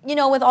you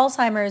know, with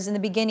Alzheimer's in the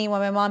beginning, when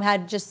my mom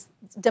had just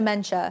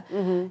dementia,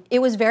 it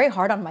was very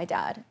hard on my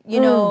dad. You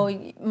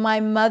know, my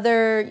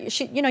mother,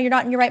 you know, you're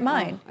not in your right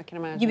mind. I can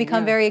imagine. You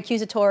become very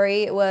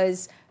accusatory. It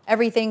was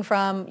everything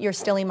from you're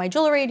stealing my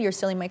jewelry to you're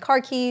stealing my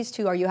car keys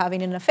to are you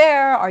having an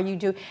affair? Are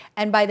you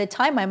And by the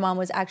time my mom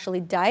was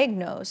actually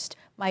diagnosed,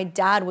 my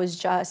dad was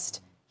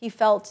just, he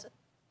felt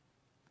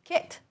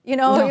kicked, you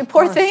know, No,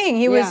 poor course. thing.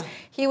 He was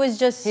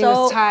just he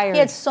so was tired. He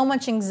had so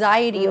much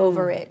anxiety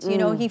over it. You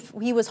know,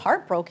 he was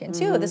heartbroken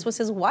too. This was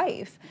his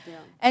wife. Yeah.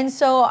 And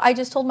so I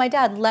just told my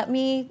dad, let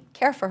me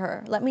care for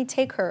her. Let me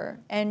take her.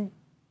 And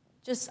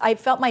just, I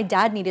felt my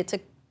dad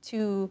needed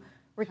to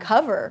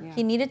recover. Yeah.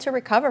 He needed to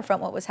recover from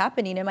what was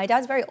happening. And my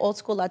dad's very old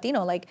school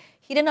Latino. Like,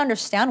 he didn't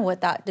understand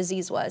what that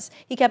disease was.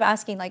 He kept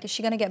asking, like, is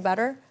she going to get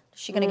better? Is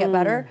she going to get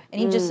better?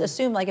 And he just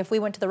assumed, like, if we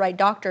went to the right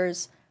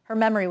doctors, her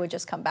memory would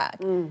just come back.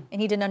 And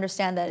he didn't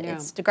understand that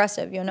it's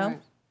digressive, you know? Right.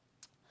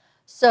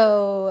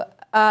 So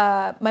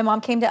my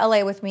mom came to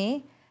LA with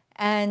me,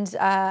 and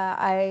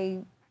I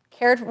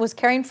was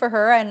caring for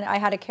her, and I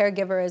had a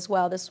caregiver as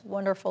well, this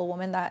wonderful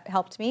woman that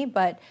helped me.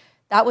 But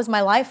that was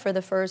my life for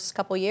the first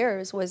couple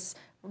years, was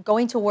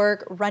going to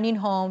work, running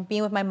home,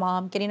 being with my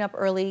mom, getting up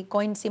early,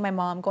 going to see my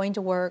mom, going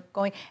to work,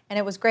 and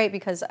it was great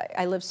because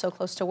I lived so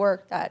close to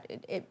work that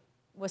it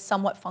was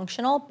somewhat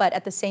functional, but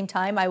at the same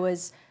time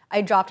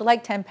I dropped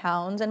like 10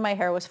 pounds and my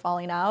hair was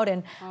falling out,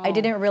 and I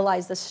didn't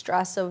realize the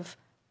stress of,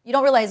 you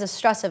don't realize the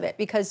stress of it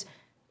because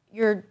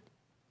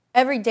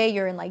every day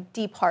you're in like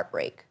deep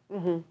heartbreak.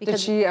 Did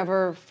she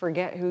ever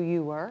forget who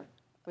you were?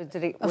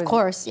 Of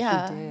course,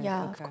 yeah, okay.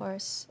 Of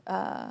course.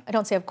 I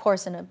don't say of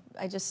course,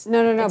 I just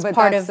no, it's but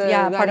part that's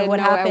of part of what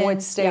happened. At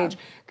what stage?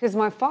 Because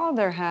my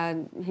father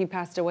he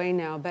passed away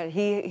now, but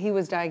he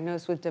was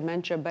diagnosed with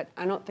dementia, but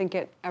I don't think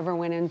it ever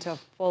went into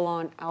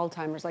full-on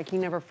Alzheimer's. Like, he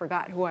never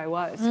forgot who I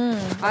was.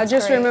 I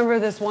just remember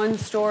this one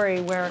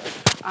story where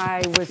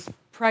I was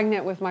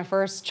pregnant with my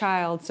first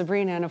child,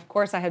 Sabrina, and of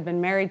course I had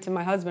been married to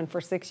my husband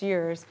for 6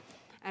 years.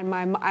 And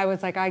I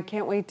was like, I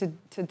can't wait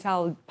to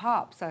tell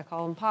Pops. I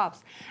call him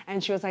Pops.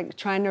 And she was like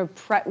trying to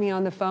prep me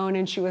on the phone.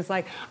 And she was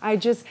like,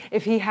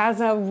 if he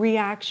has a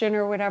reaction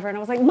or whatever. And I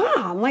was like,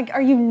 Mom, like,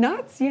 are you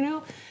nuts? You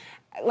know,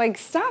 like,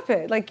 stop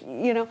it. Like,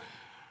 you know,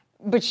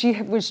 but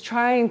she was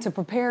trying to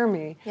prepare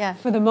me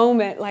for the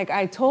moment. Like,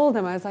 I told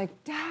him, I was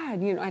like,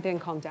 Dad, you know, I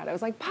didn't call him Dad. I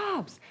was like,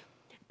 Pops,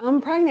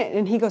 I'm pregnant.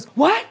 And he goes,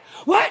 what?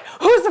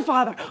 Who's the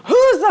father?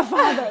 Who's the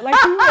father? Like,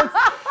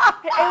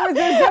 it was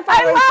as if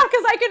I laugh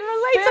because I can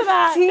relate to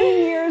that.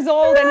 15 years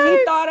old, and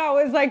he thought I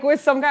was like with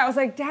some guy. I was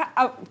like, Dad.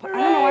 I don't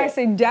know why I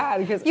say Dad,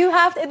 because you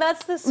have to, and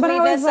that's the sweetness but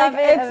I was like, of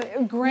it.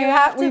 It's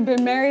great. We've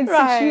been married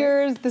 6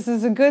 years. This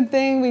is a good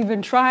thing. We've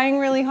been trying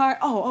really hard.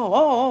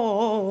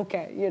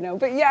 Okay, you know.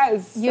 But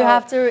yes, you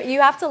have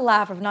to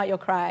laugh. If not, you'll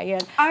cry.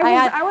 And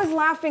I was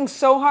laughing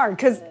so hard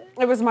because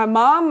it was my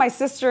mom, my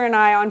sister, and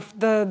I on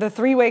the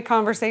three-way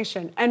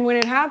conversation. And when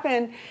it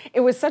happened,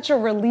 it was such a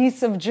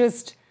release of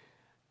just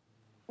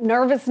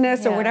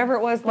nervousness or whatever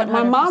it was. That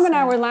my mom and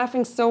I were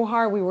laughing so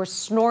hard we were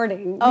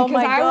snorting because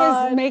I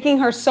was making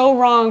her so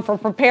wrong for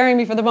preparing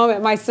me for the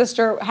moment. My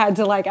sister had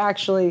to like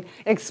actually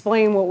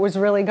explain what was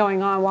really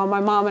going on while my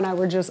mom and I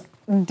were just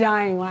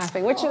dying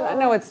laughing, which I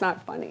know it's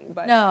not funny,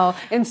 but no,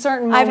 in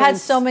certain moments. I've had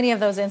so many of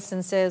those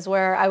instances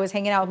where I was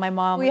hanging out with my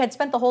mom. We had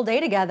spent the whole day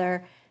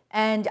together,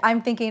 and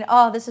I'm thinking,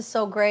 oh, this is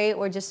so great.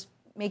 We're just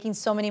making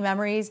so many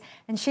memories.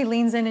 And she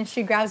leans in and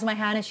she grabs my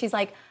hand and she's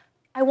like,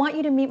 I want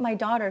you to meet my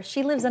daughter.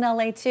 She lives in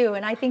LA too,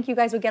 and I think you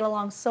guys would get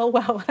along so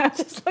well. And I'm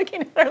just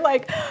looking at her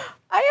like,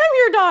 I am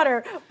your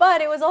daughter. But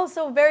it was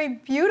also very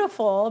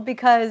beautiful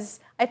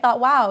because I thought,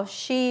 wow, if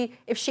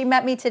she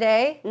met me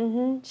today,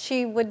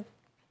 she would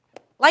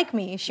like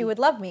me. She would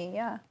love me.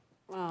 Yeah.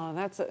 Oh,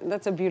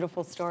 that's a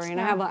beautiful story,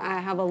 and I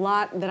have a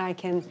lot that I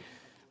can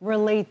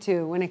relate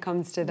to when it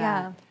comes to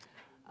that.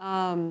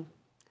 Yeah.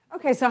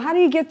 Okay, so how do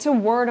you get to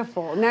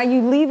Wordaful? Now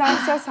you leave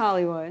Access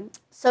Hollywood.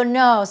 So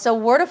no, so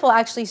Wordaful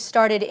actually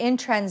started in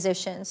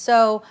transition.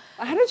 So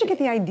How did you get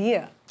the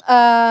idea?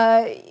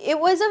 it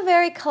was a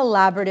very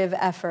collaborative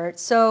effort.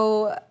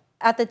 So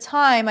at the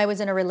time I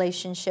was in a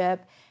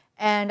relationship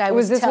and I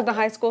was this with the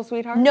high school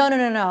sweetheart? No, no,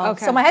 no, no.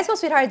 Okay. So my high school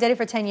sweetheart I dated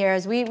for 10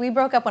 years. We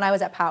broke up when I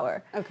was at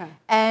Power. Okay.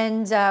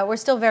 And we're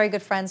still very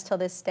good friends till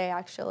this day,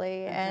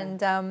 actually. Okay.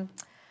 And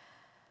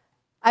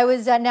I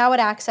was now at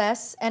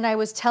Access, and I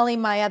was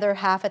telling my other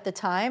half at the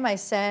time, I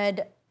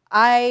said,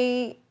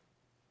 I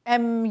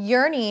am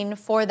yearning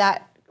for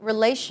that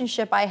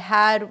relationship I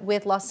had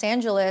with Los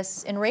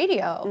Angeles in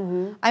radio.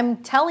 Mm-hmm. I'm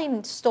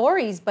telling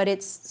stories, but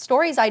it's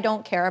stories I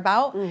don't care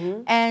about.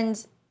 Mm-hmm.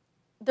 And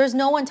there's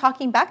no one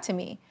talking back to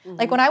me. Mm-hmm.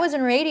 Like when I was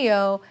in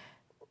radio,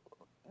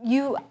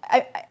 it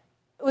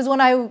was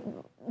when I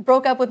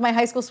broke up with my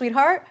high school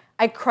sweetheart,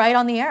 I cried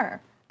on the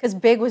air. Because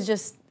Big was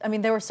just, I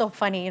mean, they were so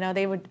funny, you know,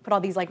 they would put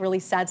all these like really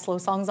sad slow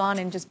songs on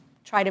and just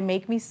try to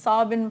make me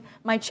sob in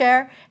my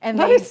chair. And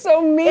that is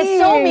so mean. It's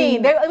so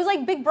mean. It was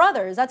like Big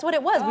Brothers. That's what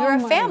it was. We were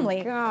a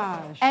family. Oh my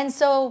gosh. And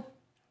so,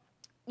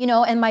 you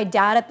know, and my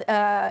dad,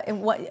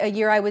 a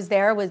year I was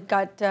there,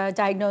 got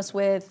diagnosed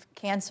with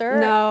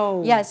cancer.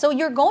 No. Yeah, so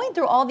you're going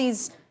through all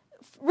these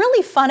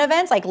really fun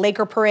events like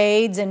Laker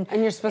parades. And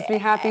you're supposed to be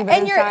happy, but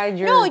inside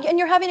you're... No, and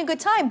you're having a good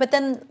time, but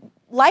then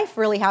life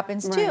really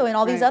happens too, right, and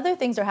all these other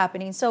things are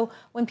happening. So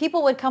when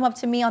people would come up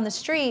to me on the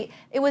street,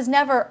 it was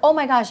never, oh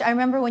my gosh, I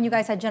remember when you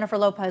guys had Jennifer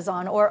Lopez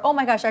on, or oh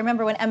my gosh, I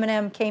remember when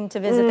Eminem came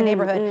to visit the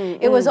neighborhood.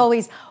 It was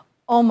always,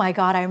 oh my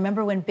God, I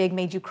remember when Big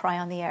made you cry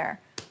on the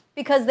air.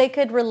 Because they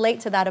could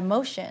relate to that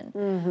emotion.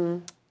 Mm-hmm.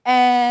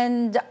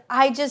 And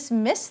I just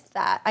missed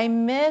that. I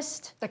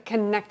missed the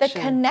connection. The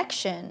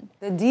connection.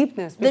 The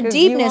deepness. The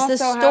deepness, the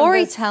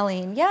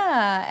storytelling.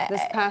 Yeah.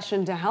 This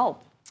passion to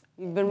help.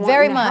 You've been wanting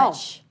very to much.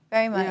 Help.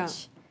 Very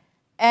much. Yeah.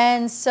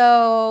 And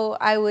so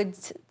I would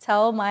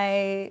tell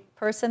my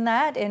person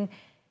that, and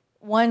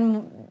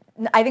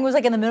I think it was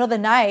like in the middle of the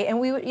night, and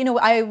we, you know,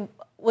 I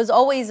was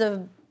always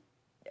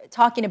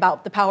talking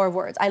about the power of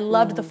words. I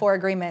loved The Four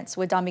Agreements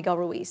with Don Miguel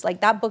Ruiz.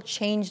 Like that book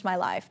changed my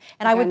life,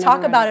 and I would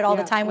talk about it all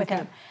the time with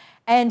him.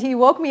 And he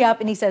woke me up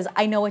and he says,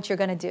 "I know what you're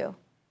going to do."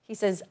 He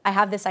says, "I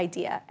have this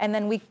idea," and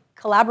then we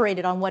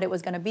collaborated on what it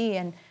was going to be,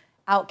 and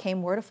out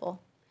came Wordaful.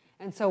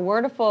 And so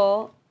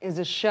Wordaful is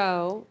a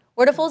show.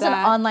 Wordaful is an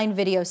online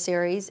video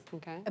series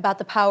about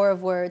the power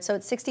of words. So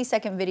it's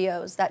 60-second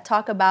videos that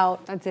talk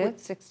about... That's it?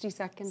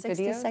 60-second videos?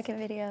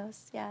 60-second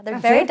videos, yeah. They're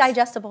very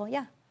digestible,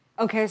 yeah.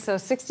 Okay, so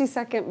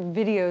 60-second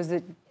videos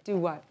that do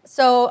what?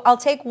 So I'll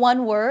take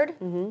one word,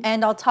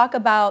 and I'll talk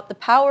about the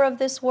power of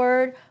this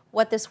word,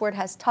 what this word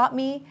has taught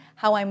me,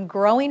 how I'm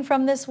growing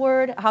from this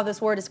word, how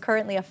this word is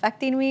currently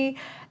affecting me.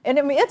 And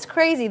I mean, it's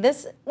crazy.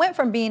 This went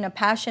from being a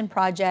passion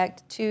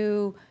project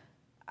to,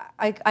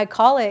 I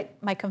call it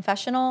my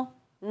confessional,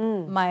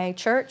 my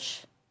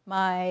church,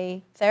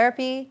 my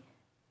therapy,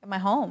 and my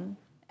home.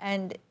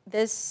 And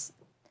this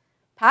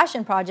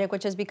passion project,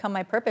 which has become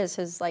my purpose,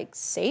 has like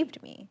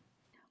saved me.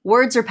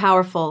 Words are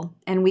powerful,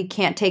 and we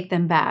can't take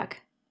them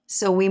back.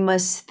 So we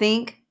must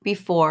think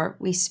before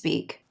we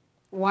speak.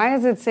 Why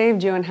has it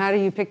saved you, and how do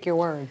you pick your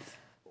words?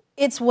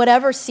 It's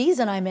whatever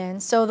season I'm in.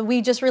 So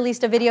we just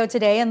released a video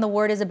today, and the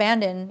word is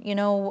abandon. You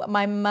know,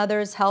 my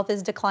mother's health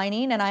is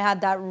declining, and I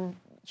had that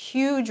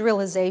huge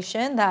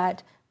realization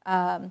that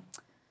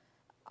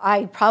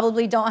I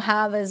probably don't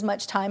have as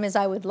much time as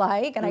I would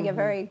like, and I get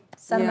very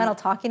sentimental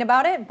talking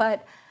about it,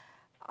 but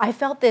I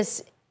felt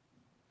this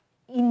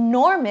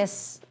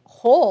enormous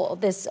hole,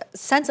 this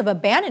sense of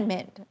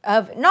abandonment,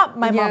 of not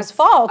my mom's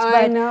fault,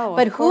 but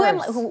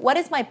what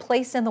is my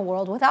place in the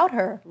world without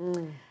her?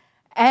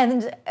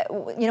 And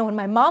you know, when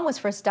my mom was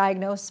first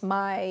diagnosed,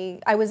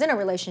 I was in a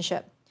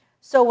relationship.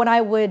 So when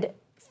I would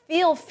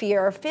feel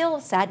fear,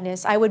 feel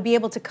sadness, I was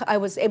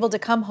able to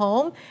come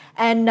home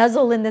and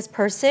nuzzle in this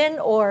person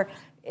or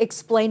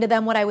explain to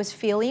them what I was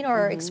feeling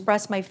or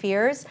express my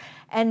fears.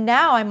 And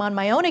now I'm on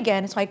my own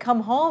again, so I come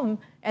home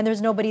and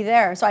there's nobody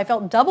there. So I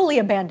felt doubly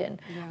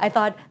abandoned. Yeah. I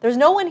thought, there's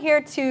no one here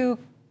to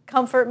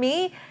comfort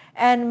me,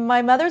 and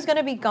my mother's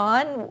gonna be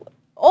gone.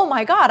 Oh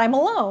my God, I'm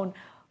alone.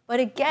 But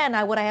again,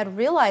 what I had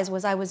realized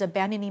was I was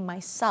abandoning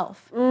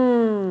myself.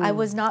 I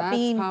was not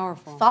being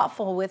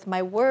thoughtful with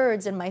my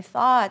words and my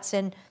thoughts,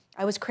 and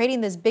I was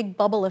creating this big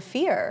bubble of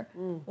fear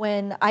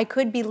when I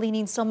could be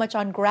leaning so much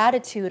on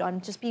gratitude,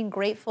 on just being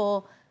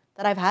grateful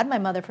that I've had my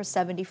mother for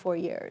 74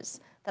 years,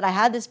 that I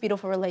had this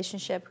beautiful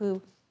relationship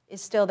who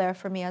is still there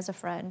for me as a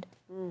friend.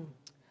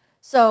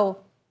 So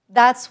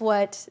that's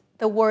what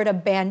the word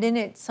abandon,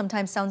 it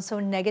sometimes sounds so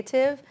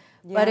negative,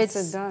 but it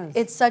does.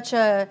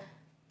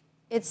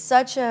 It's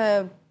such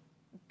a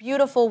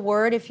beautiful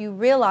word if you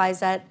realize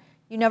that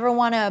you never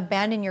want to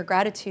abandon your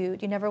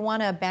gratitude. You never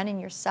want to abandon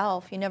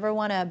yourself. You never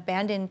want to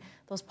abandon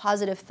those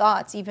positive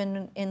thoughts,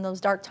 even in those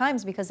dark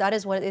times, because that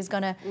is what is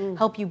going to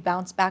help you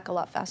bounce back a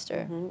lot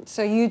faster.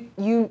 So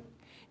do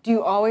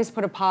you always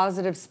put a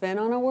positive spin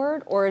on a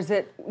word, or is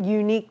it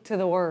unique to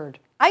the word?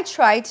 I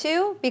try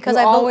to, because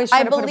I believe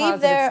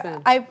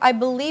I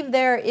believe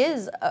there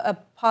is a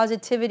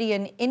positivity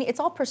in it's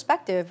all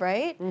perspective,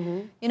 right?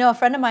 You know, a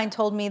friend of mine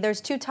told me there's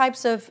two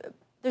types of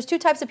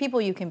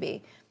people you can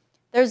be.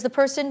 There's the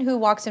person who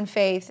walks in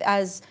faith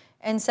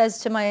and says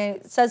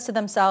to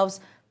themselves,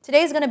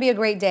 today's going to be a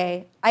great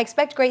day. I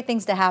expect great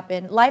things to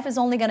happen. Life is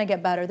only going to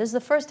get better. This is the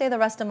first day of the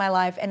rest of my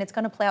life, and it's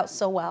going to play out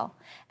so well.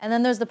 And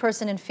then there's the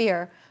person in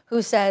fear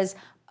who says,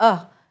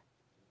 oh,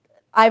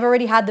 I've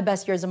already had the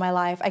best years of my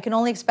life. I can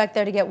only expect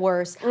there to get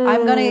worse.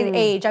 I'm going to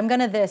age. I'm going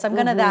to this. I'm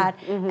going to that.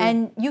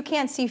 And you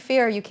can't see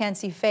fear. You can't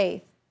see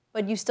faith.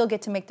 But you still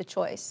get to make the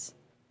choice,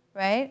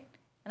 right?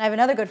 And I have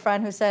another good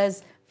friend who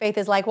says faith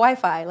is like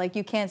Wi-Fi. Like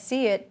you can't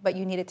see it, but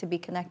you need it to be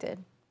connected.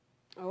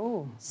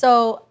 Oh.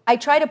 So I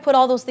try to put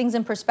all those things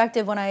in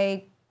perspective when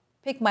I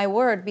pick my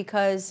word,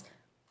 because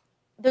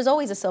there's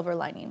always a silver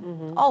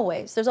lining.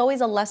 Always. There's always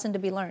a lesson to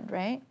be learned,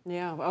 right?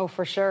 Yeah. Oh,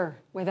 for sure.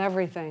 With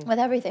everything. With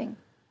everything.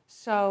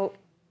 So,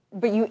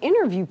 but you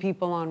interview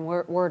people on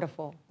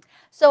Wordaful.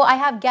 So I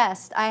have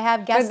guests.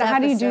 But how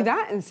do you do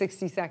that in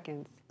 60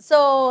 seconds?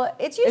 So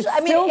it's usually,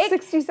 It's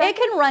 60 seconds? It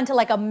can run to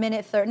like a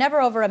minute 30,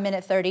 never over a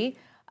minute 30.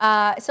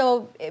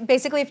 So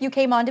basically, if you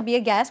came on to be a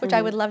guest, which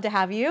I would love to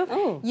have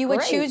you, you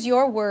would choose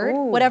your word,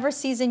 whatever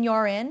season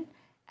you're in.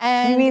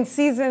 And you mean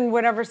season,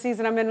 whatever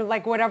season I'm in,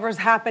 like whatever's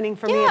happening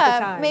for me at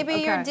the time? Maybe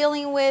you're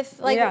dealing with,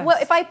 like,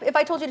 what, if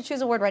I told you to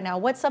choose a word right now,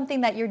 what's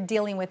something that you're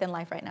dealing with in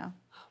life right now?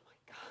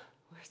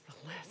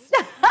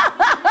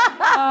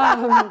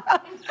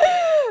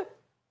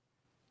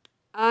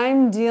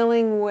 I'm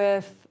dealing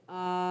with,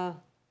 God,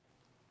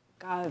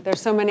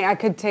 there's so many. I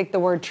could take the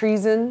word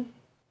treason.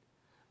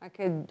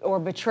 Or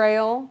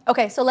betrayal.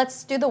 Okay, so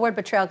let's do the word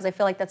betrayal, because I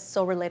feel like that's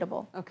so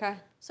relatable. Okay.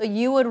 So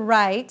you would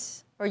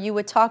write, or you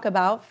would talk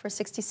about for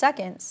 60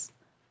 seconds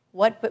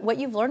what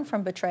you've learned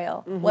from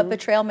betrayal, what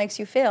betrayal makes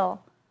you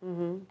feel,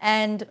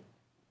 and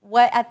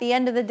what, at the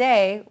end of the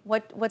day,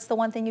 what's the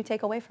one thing you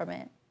take away from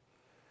it?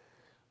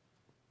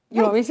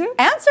 You want me to?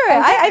 Answer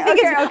it. I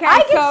think I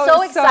get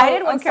so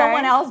excited when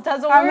someone else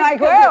does a word. I'm like,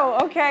 whoa,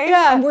 okay.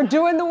 Yeah. And we're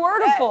doing the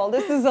Wordaful.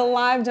 This is a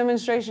live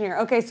demonstration here.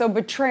 Okay, so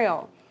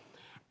betrayal.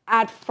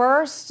 At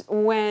first,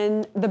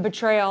 when the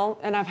betrayal,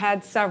 and I've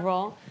had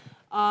several.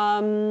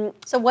 So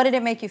what did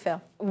it make you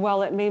feel?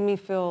 Well, it made me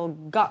feel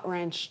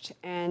gut-wrenched,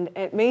 and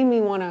it made me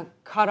want to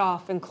cut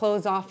off and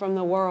close off from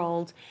the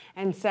world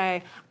and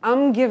say,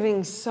 I'm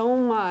giving so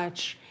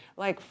much,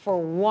 like, for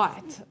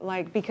what?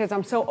 Like, because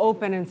I'm so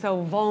open and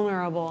so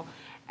vulnerable.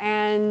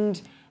 And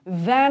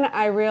then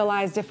I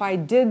realized if I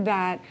did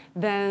that,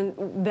 then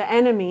the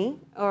enemy,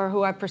 or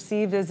who I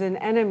perceived as an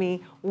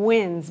enemy,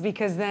 wins,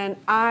 because then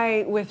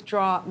I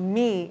withdraw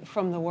me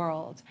from the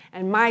world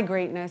and my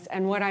greatness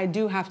and what I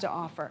do have to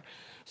offer.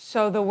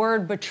 So the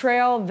word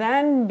betrayal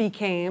then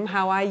became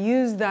how I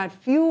used that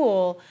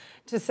fuel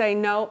to say,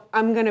 no,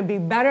 I'm going to be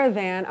better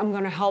than, I'm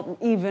going to help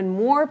even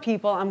more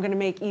people, I'm going to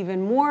make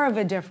even more of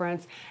a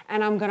difference,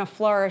 and I'm going to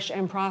flourish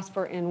and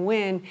prosper and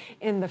win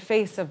in the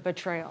face of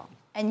betrayal.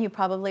 And you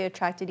probably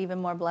attracted even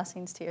more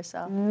blessings to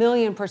yourself.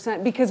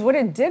 1,000,000%. Because what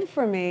it did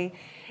for me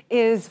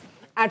is,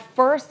 at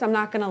first, I'm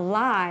not going to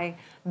lie,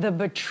 the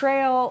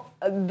betrayal,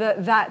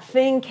 that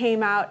thing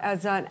came out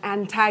as an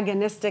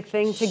antagonistic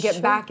thing to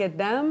get back at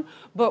them.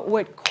 But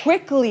what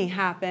quickly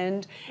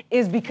happened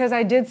is, because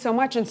I did so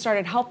much and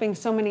started helping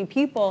so many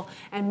people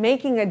and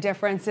making a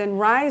difference and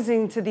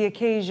rising to the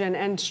occasion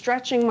and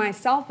stretching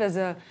myself as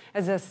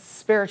a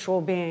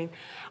spiritual being,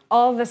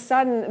 all of a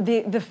sudden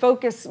the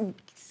focus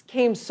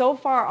came so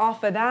far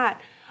off of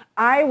that,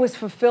 I was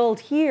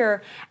fulfilled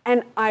here,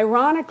 and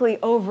ironically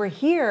over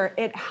here,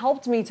 it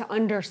helped me to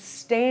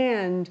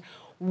understand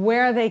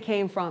where they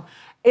came from.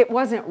 It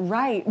wasn't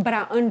right, but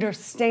I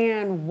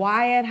understand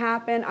why it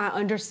happened. I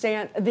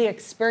understand the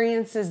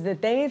experiences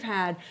that they've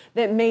had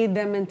that made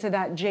them into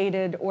that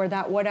jaded or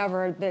that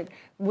whatever that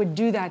would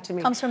do that to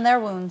me. Comes from their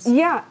wounds.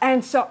 Yeah,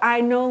 and so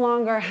I no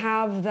longer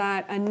have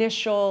that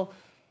initial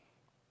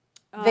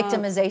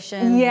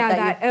victimization.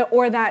 Yeah,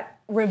 or that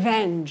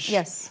revenge.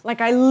 Yes.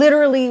 Like, I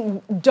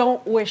literally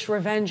don't wish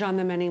revenge on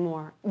them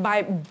anymore.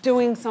 By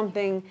doing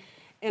something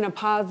in a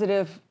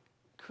positive,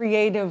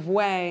 creative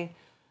way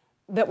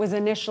that was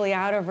initially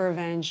out of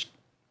revenge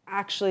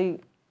actually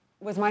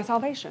was my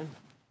salvation.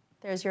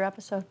 There's your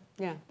episode.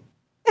 Yeah.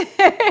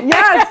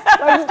 Yes,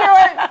 let's do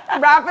it.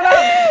 Wrap it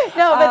up.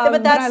 No,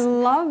 but that's, I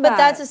love that. But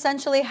that's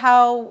essentially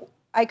how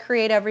I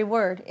create every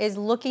word, is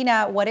looking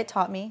at what it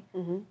taught me,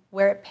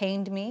 where it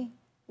pained me,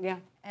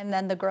 and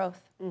then the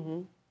growth.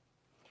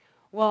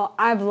 Well,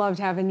 I've loved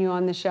having you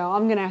on the show.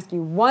 I'm going to ask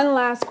you one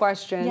last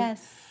question.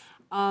 Yes.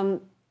 I'm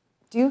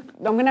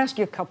going to ask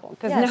you a couple,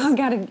 because now I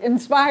got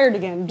inspired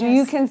again. Do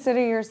you consider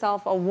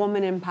yourself a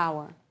woman in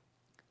power?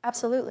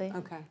 Absolutely.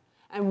 Okay.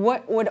 And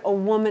what would a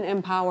woman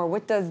empower?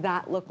 What does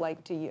that look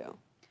like to you?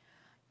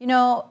 You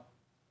know,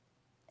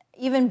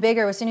 even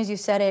bigger, as soon as you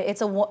said it,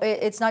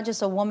 it's not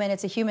just a woman,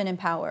 it's a human in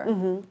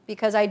power.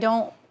 Because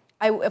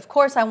of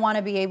course I want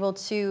to be able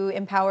to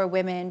empower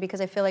women, because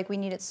I feel like we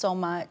need it so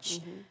much.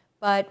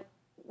 But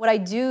what I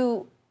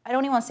do I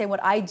don't even want to say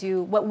what I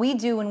do, what we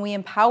do when we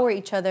empower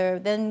each other,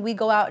 then we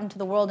go out into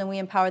the world and we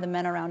empower the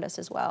men around us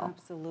as well.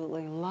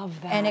 Absolutely,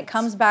 love that. And it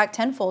comes back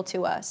tenfold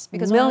to us,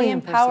 because when we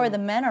empower the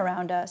men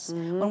around us,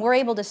 when we're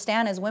able to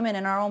stand as women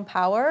in our own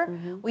power,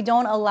 we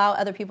don't allow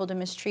other people to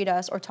mistreat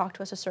us or talk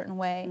to us a certain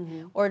way,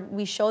 or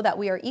we show that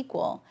we are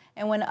equal.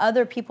 And when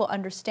other people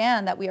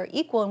understand that we are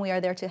equal and we are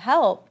there to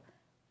help,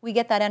 we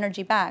get that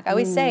energy back. I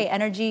always say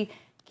energy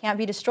can't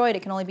be destroyed,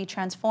 it can only be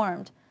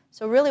transformed.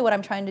 So really what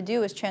I'm trying to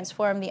do is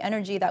transform the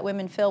energy that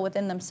women feel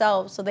within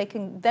themselves so they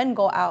can then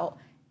go out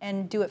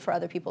and do it for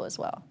other people as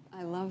well.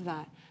 I love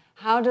that.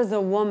 How does a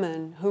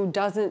woman who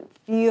doesn't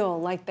feel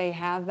like they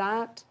have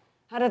that,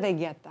 how do they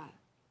get that?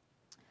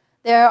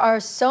 There are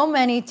so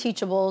many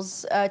teachable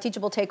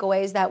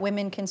takeaways that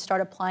women can start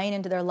applying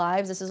into their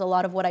lives. This is a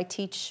lot of what I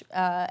teach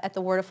at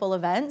the Wordaful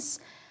events.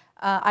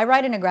 I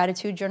write in a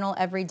gratitude journal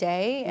every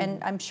day,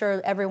 and I'm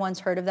sure everyone's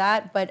heard of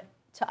that, but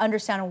to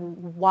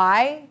understand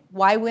why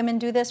women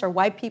do this or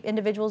why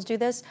individuals do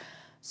this.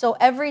 So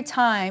every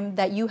time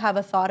that you have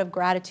a thought of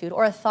gratitude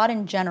or a thought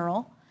in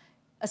general,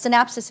 a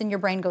synapse in your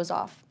brain goes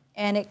off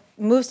and it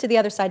moves to the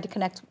other side to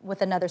connect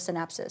with another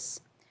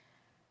synapse.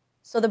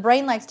 So the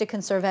brain likes to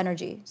conserve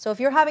energy. So if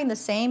you're having the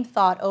same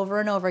thought over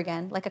and over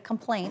again, like a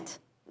complaint,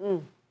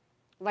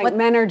 like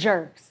men are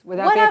jerks. Would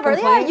that whatever, be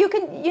a complaint? yeah, you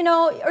can, you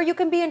know, or you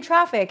can be in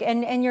traffic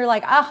and you're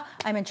like,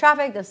 I'm in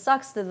traffic, this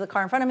sucks, there's the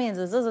car in front of me, and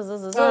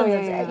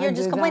you're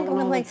just complaining,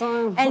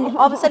 and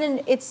all of a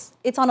sudden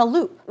it's on a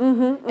loop.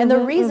 And the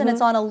reason it's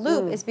on a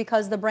loop is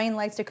because the brain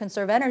likes to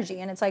conserve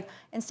energy, and it's like,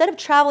 instead of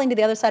traveling to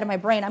the other side of my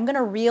brain, I'm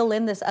gonna reel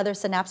in this other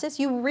synapses.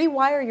 You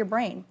rewire your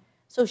brain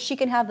so she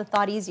can have the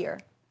thought easier.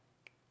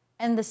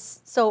 And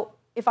so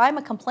if I'm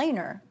a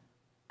complainer,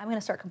 I'm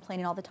gonna start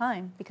complaining all the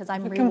time because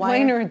I'm a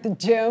complainer at the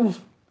gym.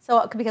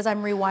 So because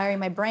I'm rewiring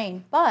my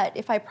brain. But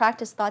if I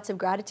practice thoughts of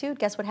gratitude,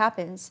 guess what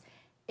happens?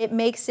 It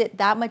makes it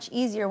that much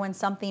easier when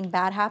something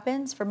bad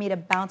happens for me to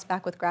bounce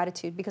back with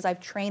gratitude because I've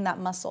trained that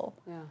muscle.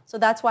 Yeah. So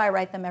that's why I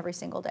write them every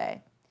single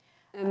day.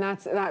 And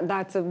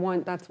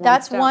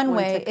that's one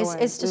way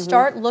is to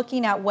start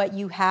looking at what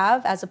you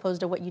have as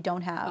opposed to what you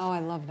don't have. Oh, I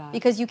love that.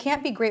 Because you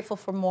can't be grateful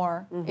for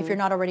more if you're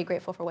not already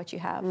grateful for what you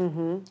have.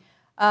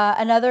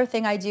 Another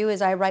thing I do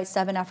is I write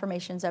 7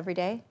 affirmations every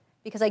day,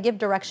 because I give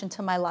direction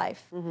to my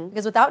life.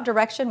 Because without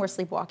direction, we're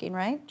sleepwalking,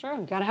 right? Sure,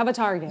 you gotta have a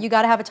target. You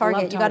gotta have a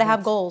target, you gotta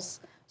have goals.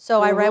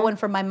 So I write one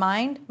for my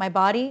mind, my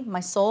body, my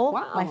soul,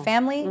 my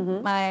family,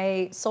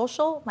 my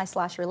social, my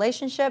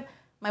 /relationship,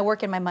 my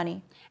work, and my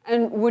money.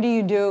 And what do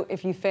you do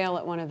if you fail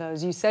at one of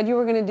those? You said you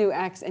were gonna do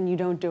X and you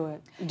don't do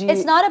it.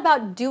 It's not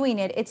about doing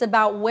it, it's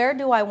about where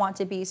do I want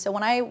to be. So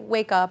when I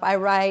wake up, I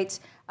write,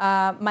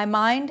 my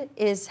mind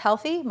is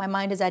healthy, my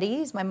mind is at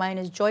ease, my mind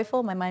is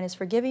joyful, my mind is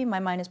forgiving, my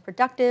mind is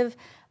productive,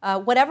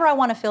 whatever I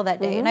want to feel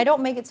that day. And I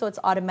don't make it so it's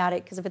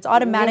automatic, because if it's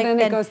automatic, then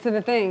it goes to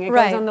the thing. It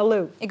goes on the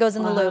loop. It goes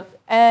in the loop.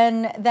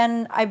 And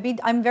then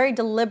I'm very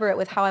deliberate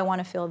with how I want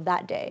to feel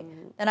that day.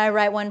 Then I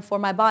write one for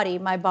my body.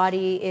 My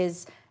body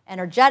is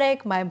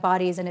energetic, my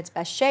body is in its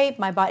best shape,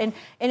 my body,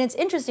 and it's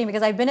interesting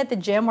because I've been at the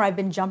gym where I've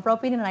been jump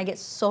roping and I get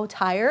so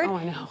tired. Oh,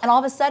 I know. And all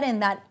of a sudden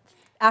that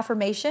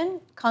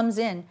affirmation comes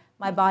in.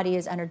 My body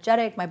is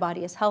energetic, my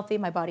body is healthy,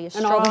 my body is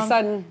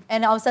strong.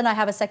 And all of a sudden I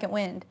have a second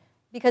wind.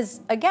 Because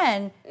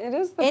again, it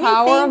is the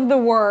power of the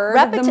word,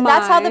 the mind.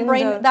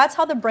 That's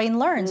how the brain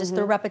learns, is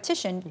through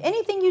repetition.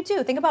 Anything you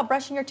do, think about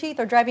brushing your teeth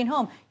or driving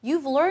home.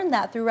 You've learned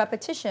that through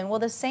repetition. Well,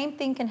 the same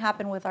thing can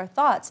happen with our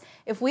thoughts.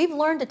 If we've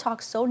learned to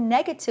talk so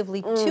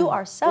negatively to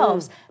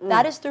ourselves,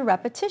 that is through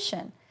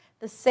repetition.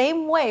 The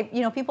same way,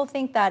 you know, people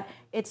think that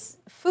it's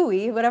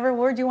phooey, whatever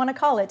word you want to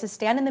call it, to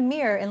stand in the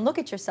mirror and look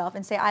at yourself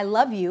and say, I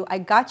love you, I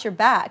got your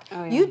back.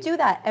 Oh, yeah. You do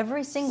that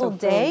every single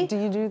day.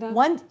 Do you do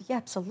that? Yeah,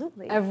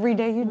 absolutely. Every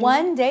day you do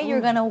One day you're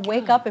going to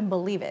wake up and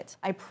believe it.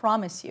 I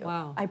promise you.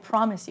 Wow. I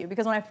promise you.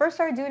 Because when I first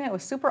started doing it, it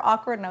was super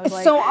awkward and I was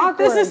like, so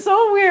awkward. This is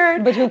so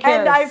weird. But who cares?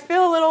 And I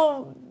feel a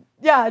little,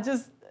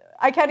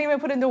 I can't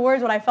even put into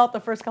words what I felt the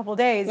first couple of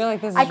days. You're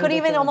like, this is I couldn't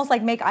ridiculous. even almost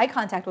like make eye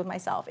contact with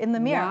myself in the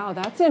mirror. Wow,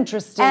 that's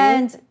interesting.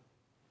 And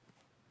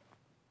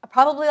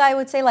probably I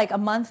would say like a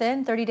month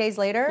in, 30 days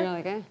later, you're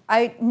like,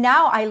 eh?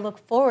 Now I look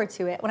forward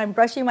to it. When I'm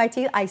brushing my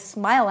teeth, I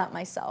smile at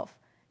myself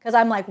because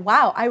I'm like,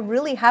 wow, I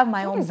really have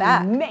my own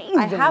back. Amazing.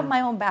 I have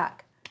my own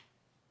back.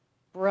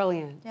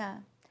 Brilliant.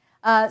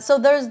 Yeah. So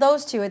there's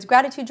those two. It's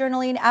gratitude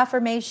journaling,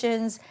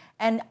 affirmations,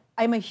 and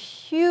I'm a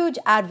huge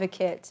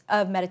advocate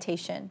of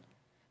meditation.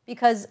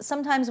 Because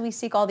sometimes we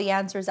seek all the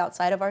answers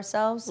outside of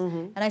ourselves.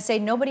 And I say,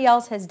 nobody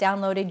else has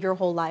downloaded your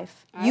whole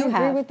life. You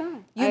have. I agree with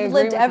that. You've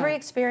lived every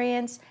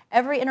experience,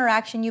 every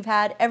interaction you've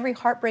had, every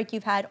heartbreak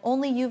you've had.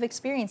 Only you've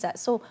experienced that.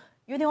 So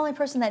you're the only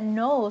person that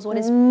knows what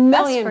is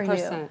best for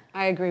you.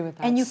 I agree with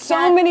that. And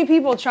so many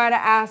people try to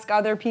ask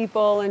other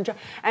people, and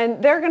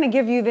they're going to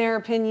give you their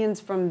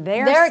opinions from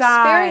their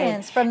side,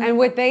 experience, and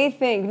what they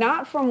think,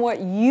 not from what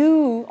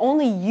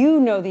only you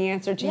know the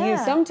answer to. You.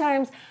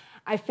 Sometimes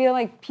I feel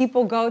like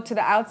people go to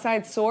the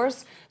outside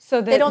source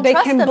so that they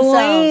can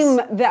blame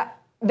that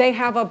they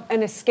have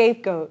an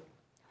scapegoat.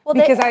 Well,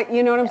 because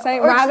you know what I'm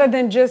saying? Rather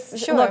than just,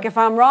 Sure. look, if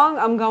I'm wrong,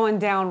 I'm going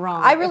down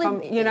wrong. I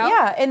really, you know?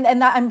 yeah,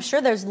 and that, I'm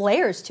sure there's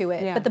layers to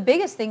it. Yeah. But the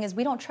biggest thing is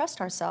we don't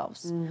trust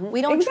ourselves.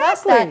 We don't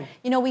trust Exactly. that,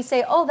 you know, we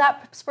say, oh,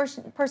 that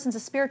person's a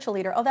spiritual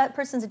leader. Oh, that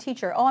person's a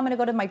teacher. Oh, I'm going to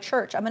go to my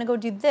church. I'm going to go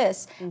do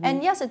this.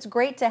 And yes, it's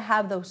great to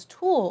have those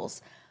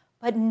tools,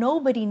 but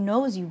nobody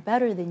knows you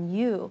better than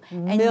you.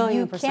 And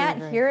you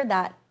can't hear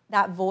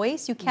that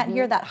voice. You can't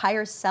hear that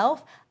higher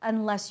self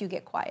unless you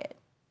get quiet.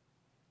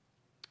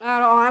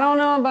 I don't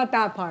know about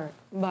that part,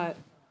 but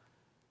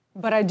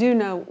I do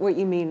know what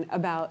you mean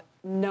about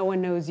no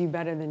one knows you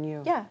better than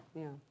you. Yeah.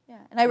 Yeah. Yeah.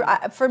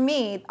 And for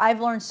me,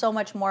 I've learned so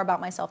much more about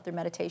myself through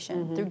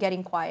meditation, through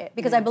getting quiet,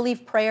 because I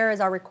believe prayer is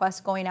our requests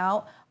going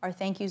out, our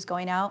thank yous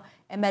going out,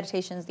 and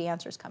meditation is the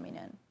answers coming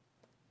in.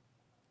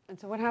 And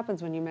so what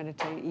happens when you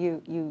meditate?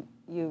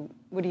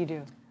 What do you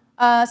do?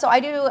 So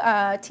I do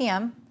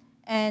TM,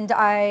 and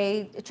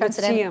I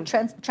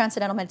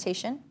transcendental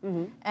meditation,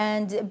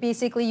 and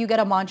basically you get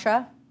a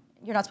mantra.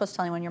 You're not supposed to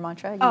tell anyone your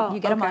mantra.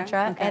 You get a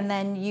mantra, and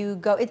then you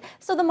go.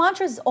 So the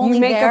mantra is only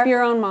there. You make up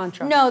your own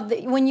mantra. No,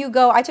 when you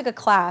go, I took a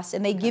class,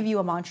 and they give you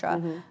a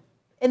mantra.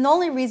 And the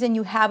only reason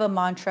you have a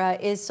mantra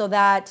is so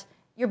that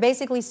you're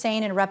basically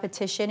saying in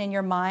repetition in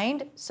your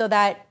mind so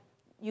that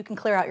you can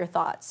clear out your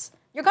thoughts.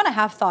 You're going to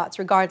have thoughts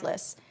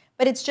regardless,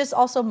 but it's just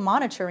also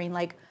monitoring.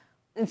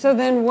 And so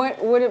then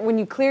when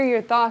you clear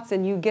your thoughts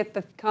and you get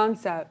the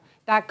concept,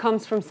 that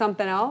comes from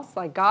something else,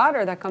 like God,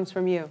 or that comes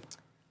from you?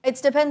 It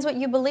depends what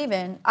you believe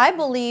in. I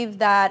believe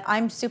that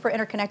I'm super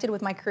interconnected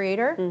with my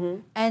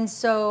creator. And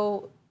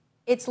so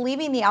it's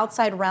leaving the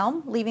outside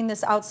realm, leaving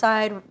this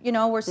outside, you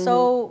know, we're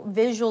so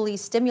visually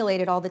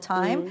stimulated all the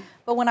time.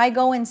 But when I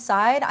go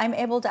inside, I'm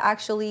able to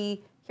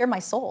actually hear my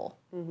soul.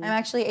 I'm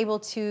actually able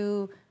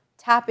to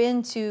tap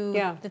into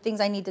the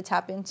things I need to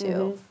tap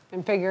into.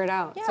 And figure it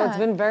out. Yeah. So it's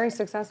been very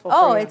successful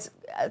for you. It's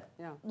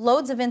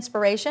loads of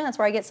inspiration. That's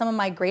where I get some of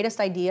my greatest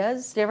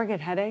ideas. Do you ever get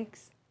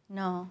headaches?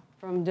 No.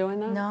 From doing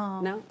that? No.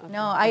 No? Okay.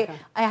 No, I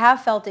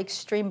have felt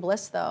extreme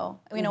bliss though.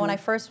 You know, when I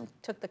first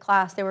took the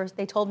class,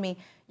 they told me,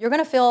 you're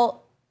gonna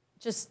feel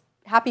just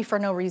happy for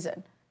no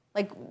reason.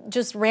 Like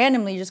just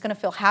randomly, you're just gonna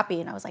feel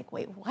happy. And I was like,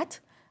 wait, what?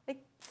 Like,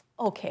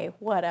 okay,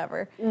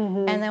 whatever.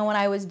 And then when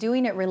I was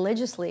doing it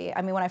religiously,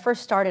 I mean, when I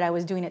first started, I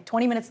was doing it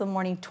 20 minutes in the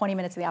morning, 20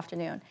 minutes in the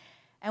afternoon.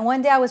 And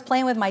one day I was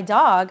playing with my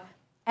dog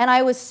and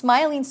I was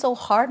smiling so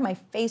hard, my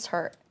face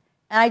hurt.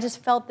 And I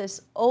just felt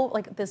this,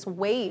 like this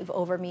wave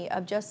over me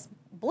of just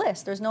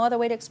bliss. There's no other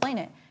way to explain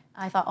it.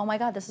 And I thought, oh my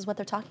God, this is what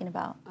they're talking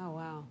about. Oh,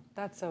 wow.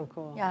 That's so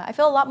cool. Yeah, I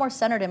feel a lot more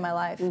centered in my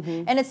life.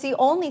 And it's the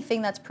only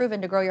thing that's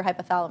proven to grow your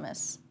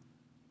hypothalamus.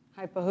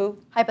 Hypo who?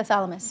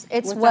 Hypothalamus.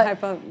 It's What's a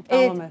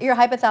hypothalamus? Your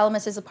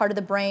hypothalamus is a part of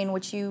the brain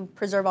which you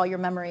preserve all your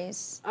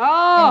memories.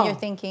 Oh. And your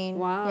thinking.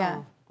 Wow.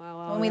 Yeah.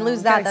 Wow, when we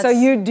lose that, that's...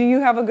 So do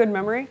you have a good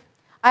memory?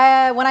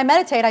 When I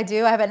meditate, I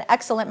do. I have an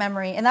excellent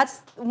memory. And that's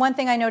one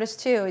thing I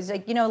noticed too, is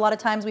like, you know, a lot of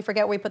times we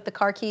forget where we put the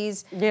car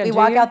keys. Yeah, we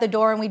walk out the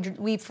door and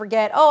we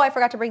forget, oh, I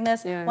forgot to bring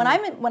this. Yeah,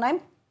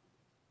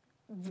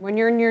 When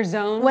you're in your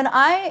zone? When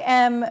I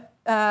am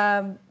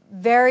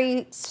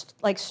very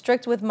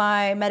strict with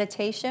my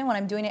meditation, when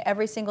I'm doing it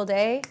every single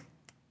day,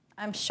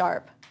 I'm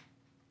sharp.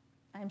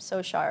 I'm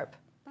so sharp.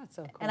 That's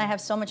so cool. And I have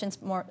so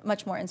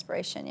much more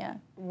inspiration, yeah.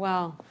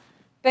 Well,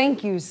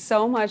 thank you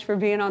so much for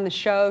being on the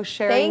show,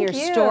 sharing your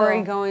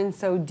story, going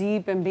so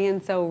deep and being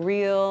so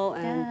real.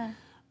 And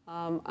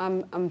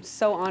I'm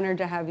so honored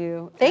to have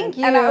you. Thank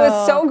you. And it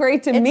was so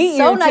great to meet you. It's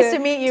so nice to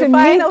meet you. To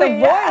finally,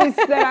 meet the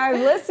voice that I've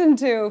listened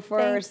to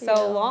for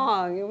so you.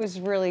 long. It was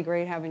really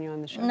great having you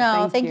on the show.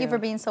 No, thank you for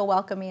being so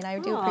welcoming. I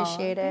do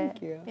appreciate it.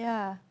 Thank you.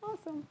 Yeah.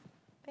 Awesome.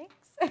 Thanks.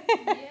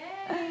 Yay.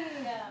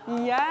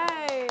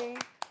 Yay.